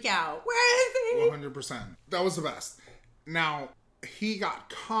freak out. Where is he? 100%. That was the best. Now, he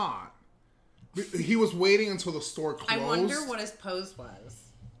got caught. He was waiting until the store closed. I wonder what his pose was.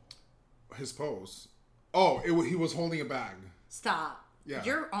 His pose? Oh, he was holding a bag. Stop. Yeah.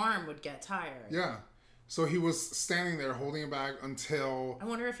 Your arm would get tired. Yeah. So he was standing there holding a bag until... I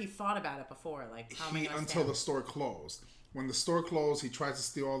wonder if he thought about it before. Like, how am I gonna until stand? the store closed. When the store closed, he tried to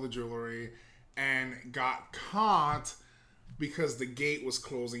steal all the jewelry and got caught because the gate was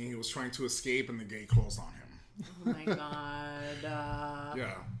closing. He was trying to escape and the gate closed on him. Oh my God.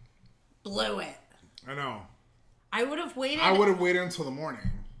 Yeah. Blew it. I know. I would have waited. I would have waited until the morning.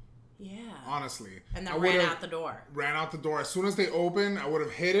 Yeah. Honestly. And then I ran would've out the door. Ran out the door. As soon as they opened, I would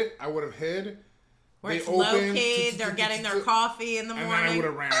have hid it. I would have hid. Where it's They opened, low-key, they're getting their coffee in the and morning. then I would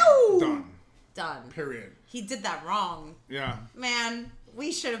have ran out. Done. Done. Period. He did that wrong. Yeah. Man,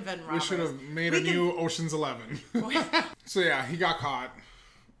 we should have been robbers. We should have made a new Ocean's 11. So yeah, he got caught.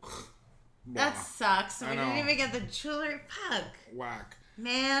 That sucks. We I know. didn't even get the jewelry. Fuck. Whack.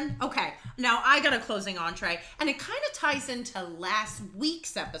 Man. Okay. Now I got a closing entree, and it kind of ties into last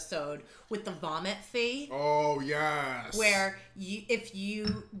week's episode with the vomit fee. Oh, yes. Where if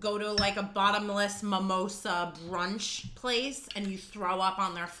you go to like a bottomless mimosa brunch place and you throw up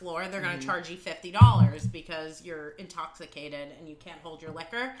on their floor, they're going to charge you $50 because you're intoxicated and you can't hold your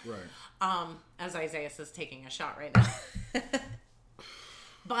liquor. Right. As Isaiah is taking a shot right now.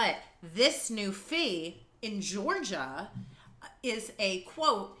 But this new fee in Georgia is a,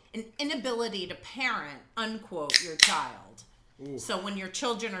 quote, an inability to parent, unquote, your child. Ooh. So when your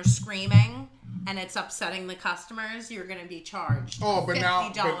children are screaming and it's upsetting the customers, you're going to be charged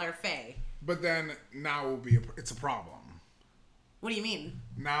 $50 fee. But then now it's a problem. What do you mean?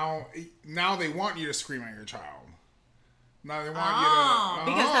 Now they want you to scream at your child. Now they want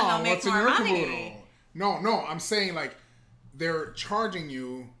you to... because then they'll make more money. No, I'm saying like they're charging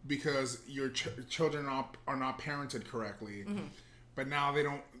you because your children are not parented correctly. Mm-hmm. But now they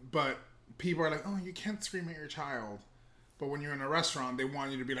don't... But people are like, oh, you can't scream at your child. But when you're in a restaurant, they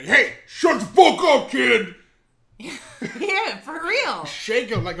want you to be like, hey, shut the fuck up, kid! Yeah, for real. Shake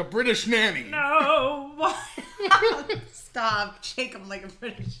him like a British nanny. No. Stop. Shake him like a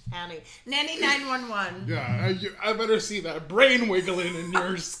British nanny. Nanny 911. Yeah, I better see that brain wiggling in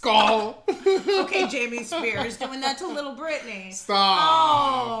your skull. Okay, Jamie Spears doing that to little Britney.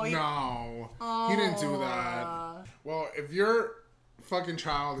 Stop. Oh, no. He didn't do that. Well, if your fucking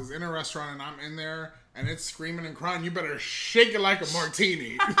child is in a restaurant and I'm in there and it's screaming and crying, you better shake it like a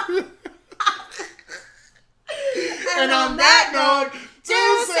martini. And on that note,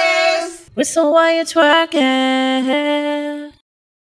 deuces! Whistle while you're twerking.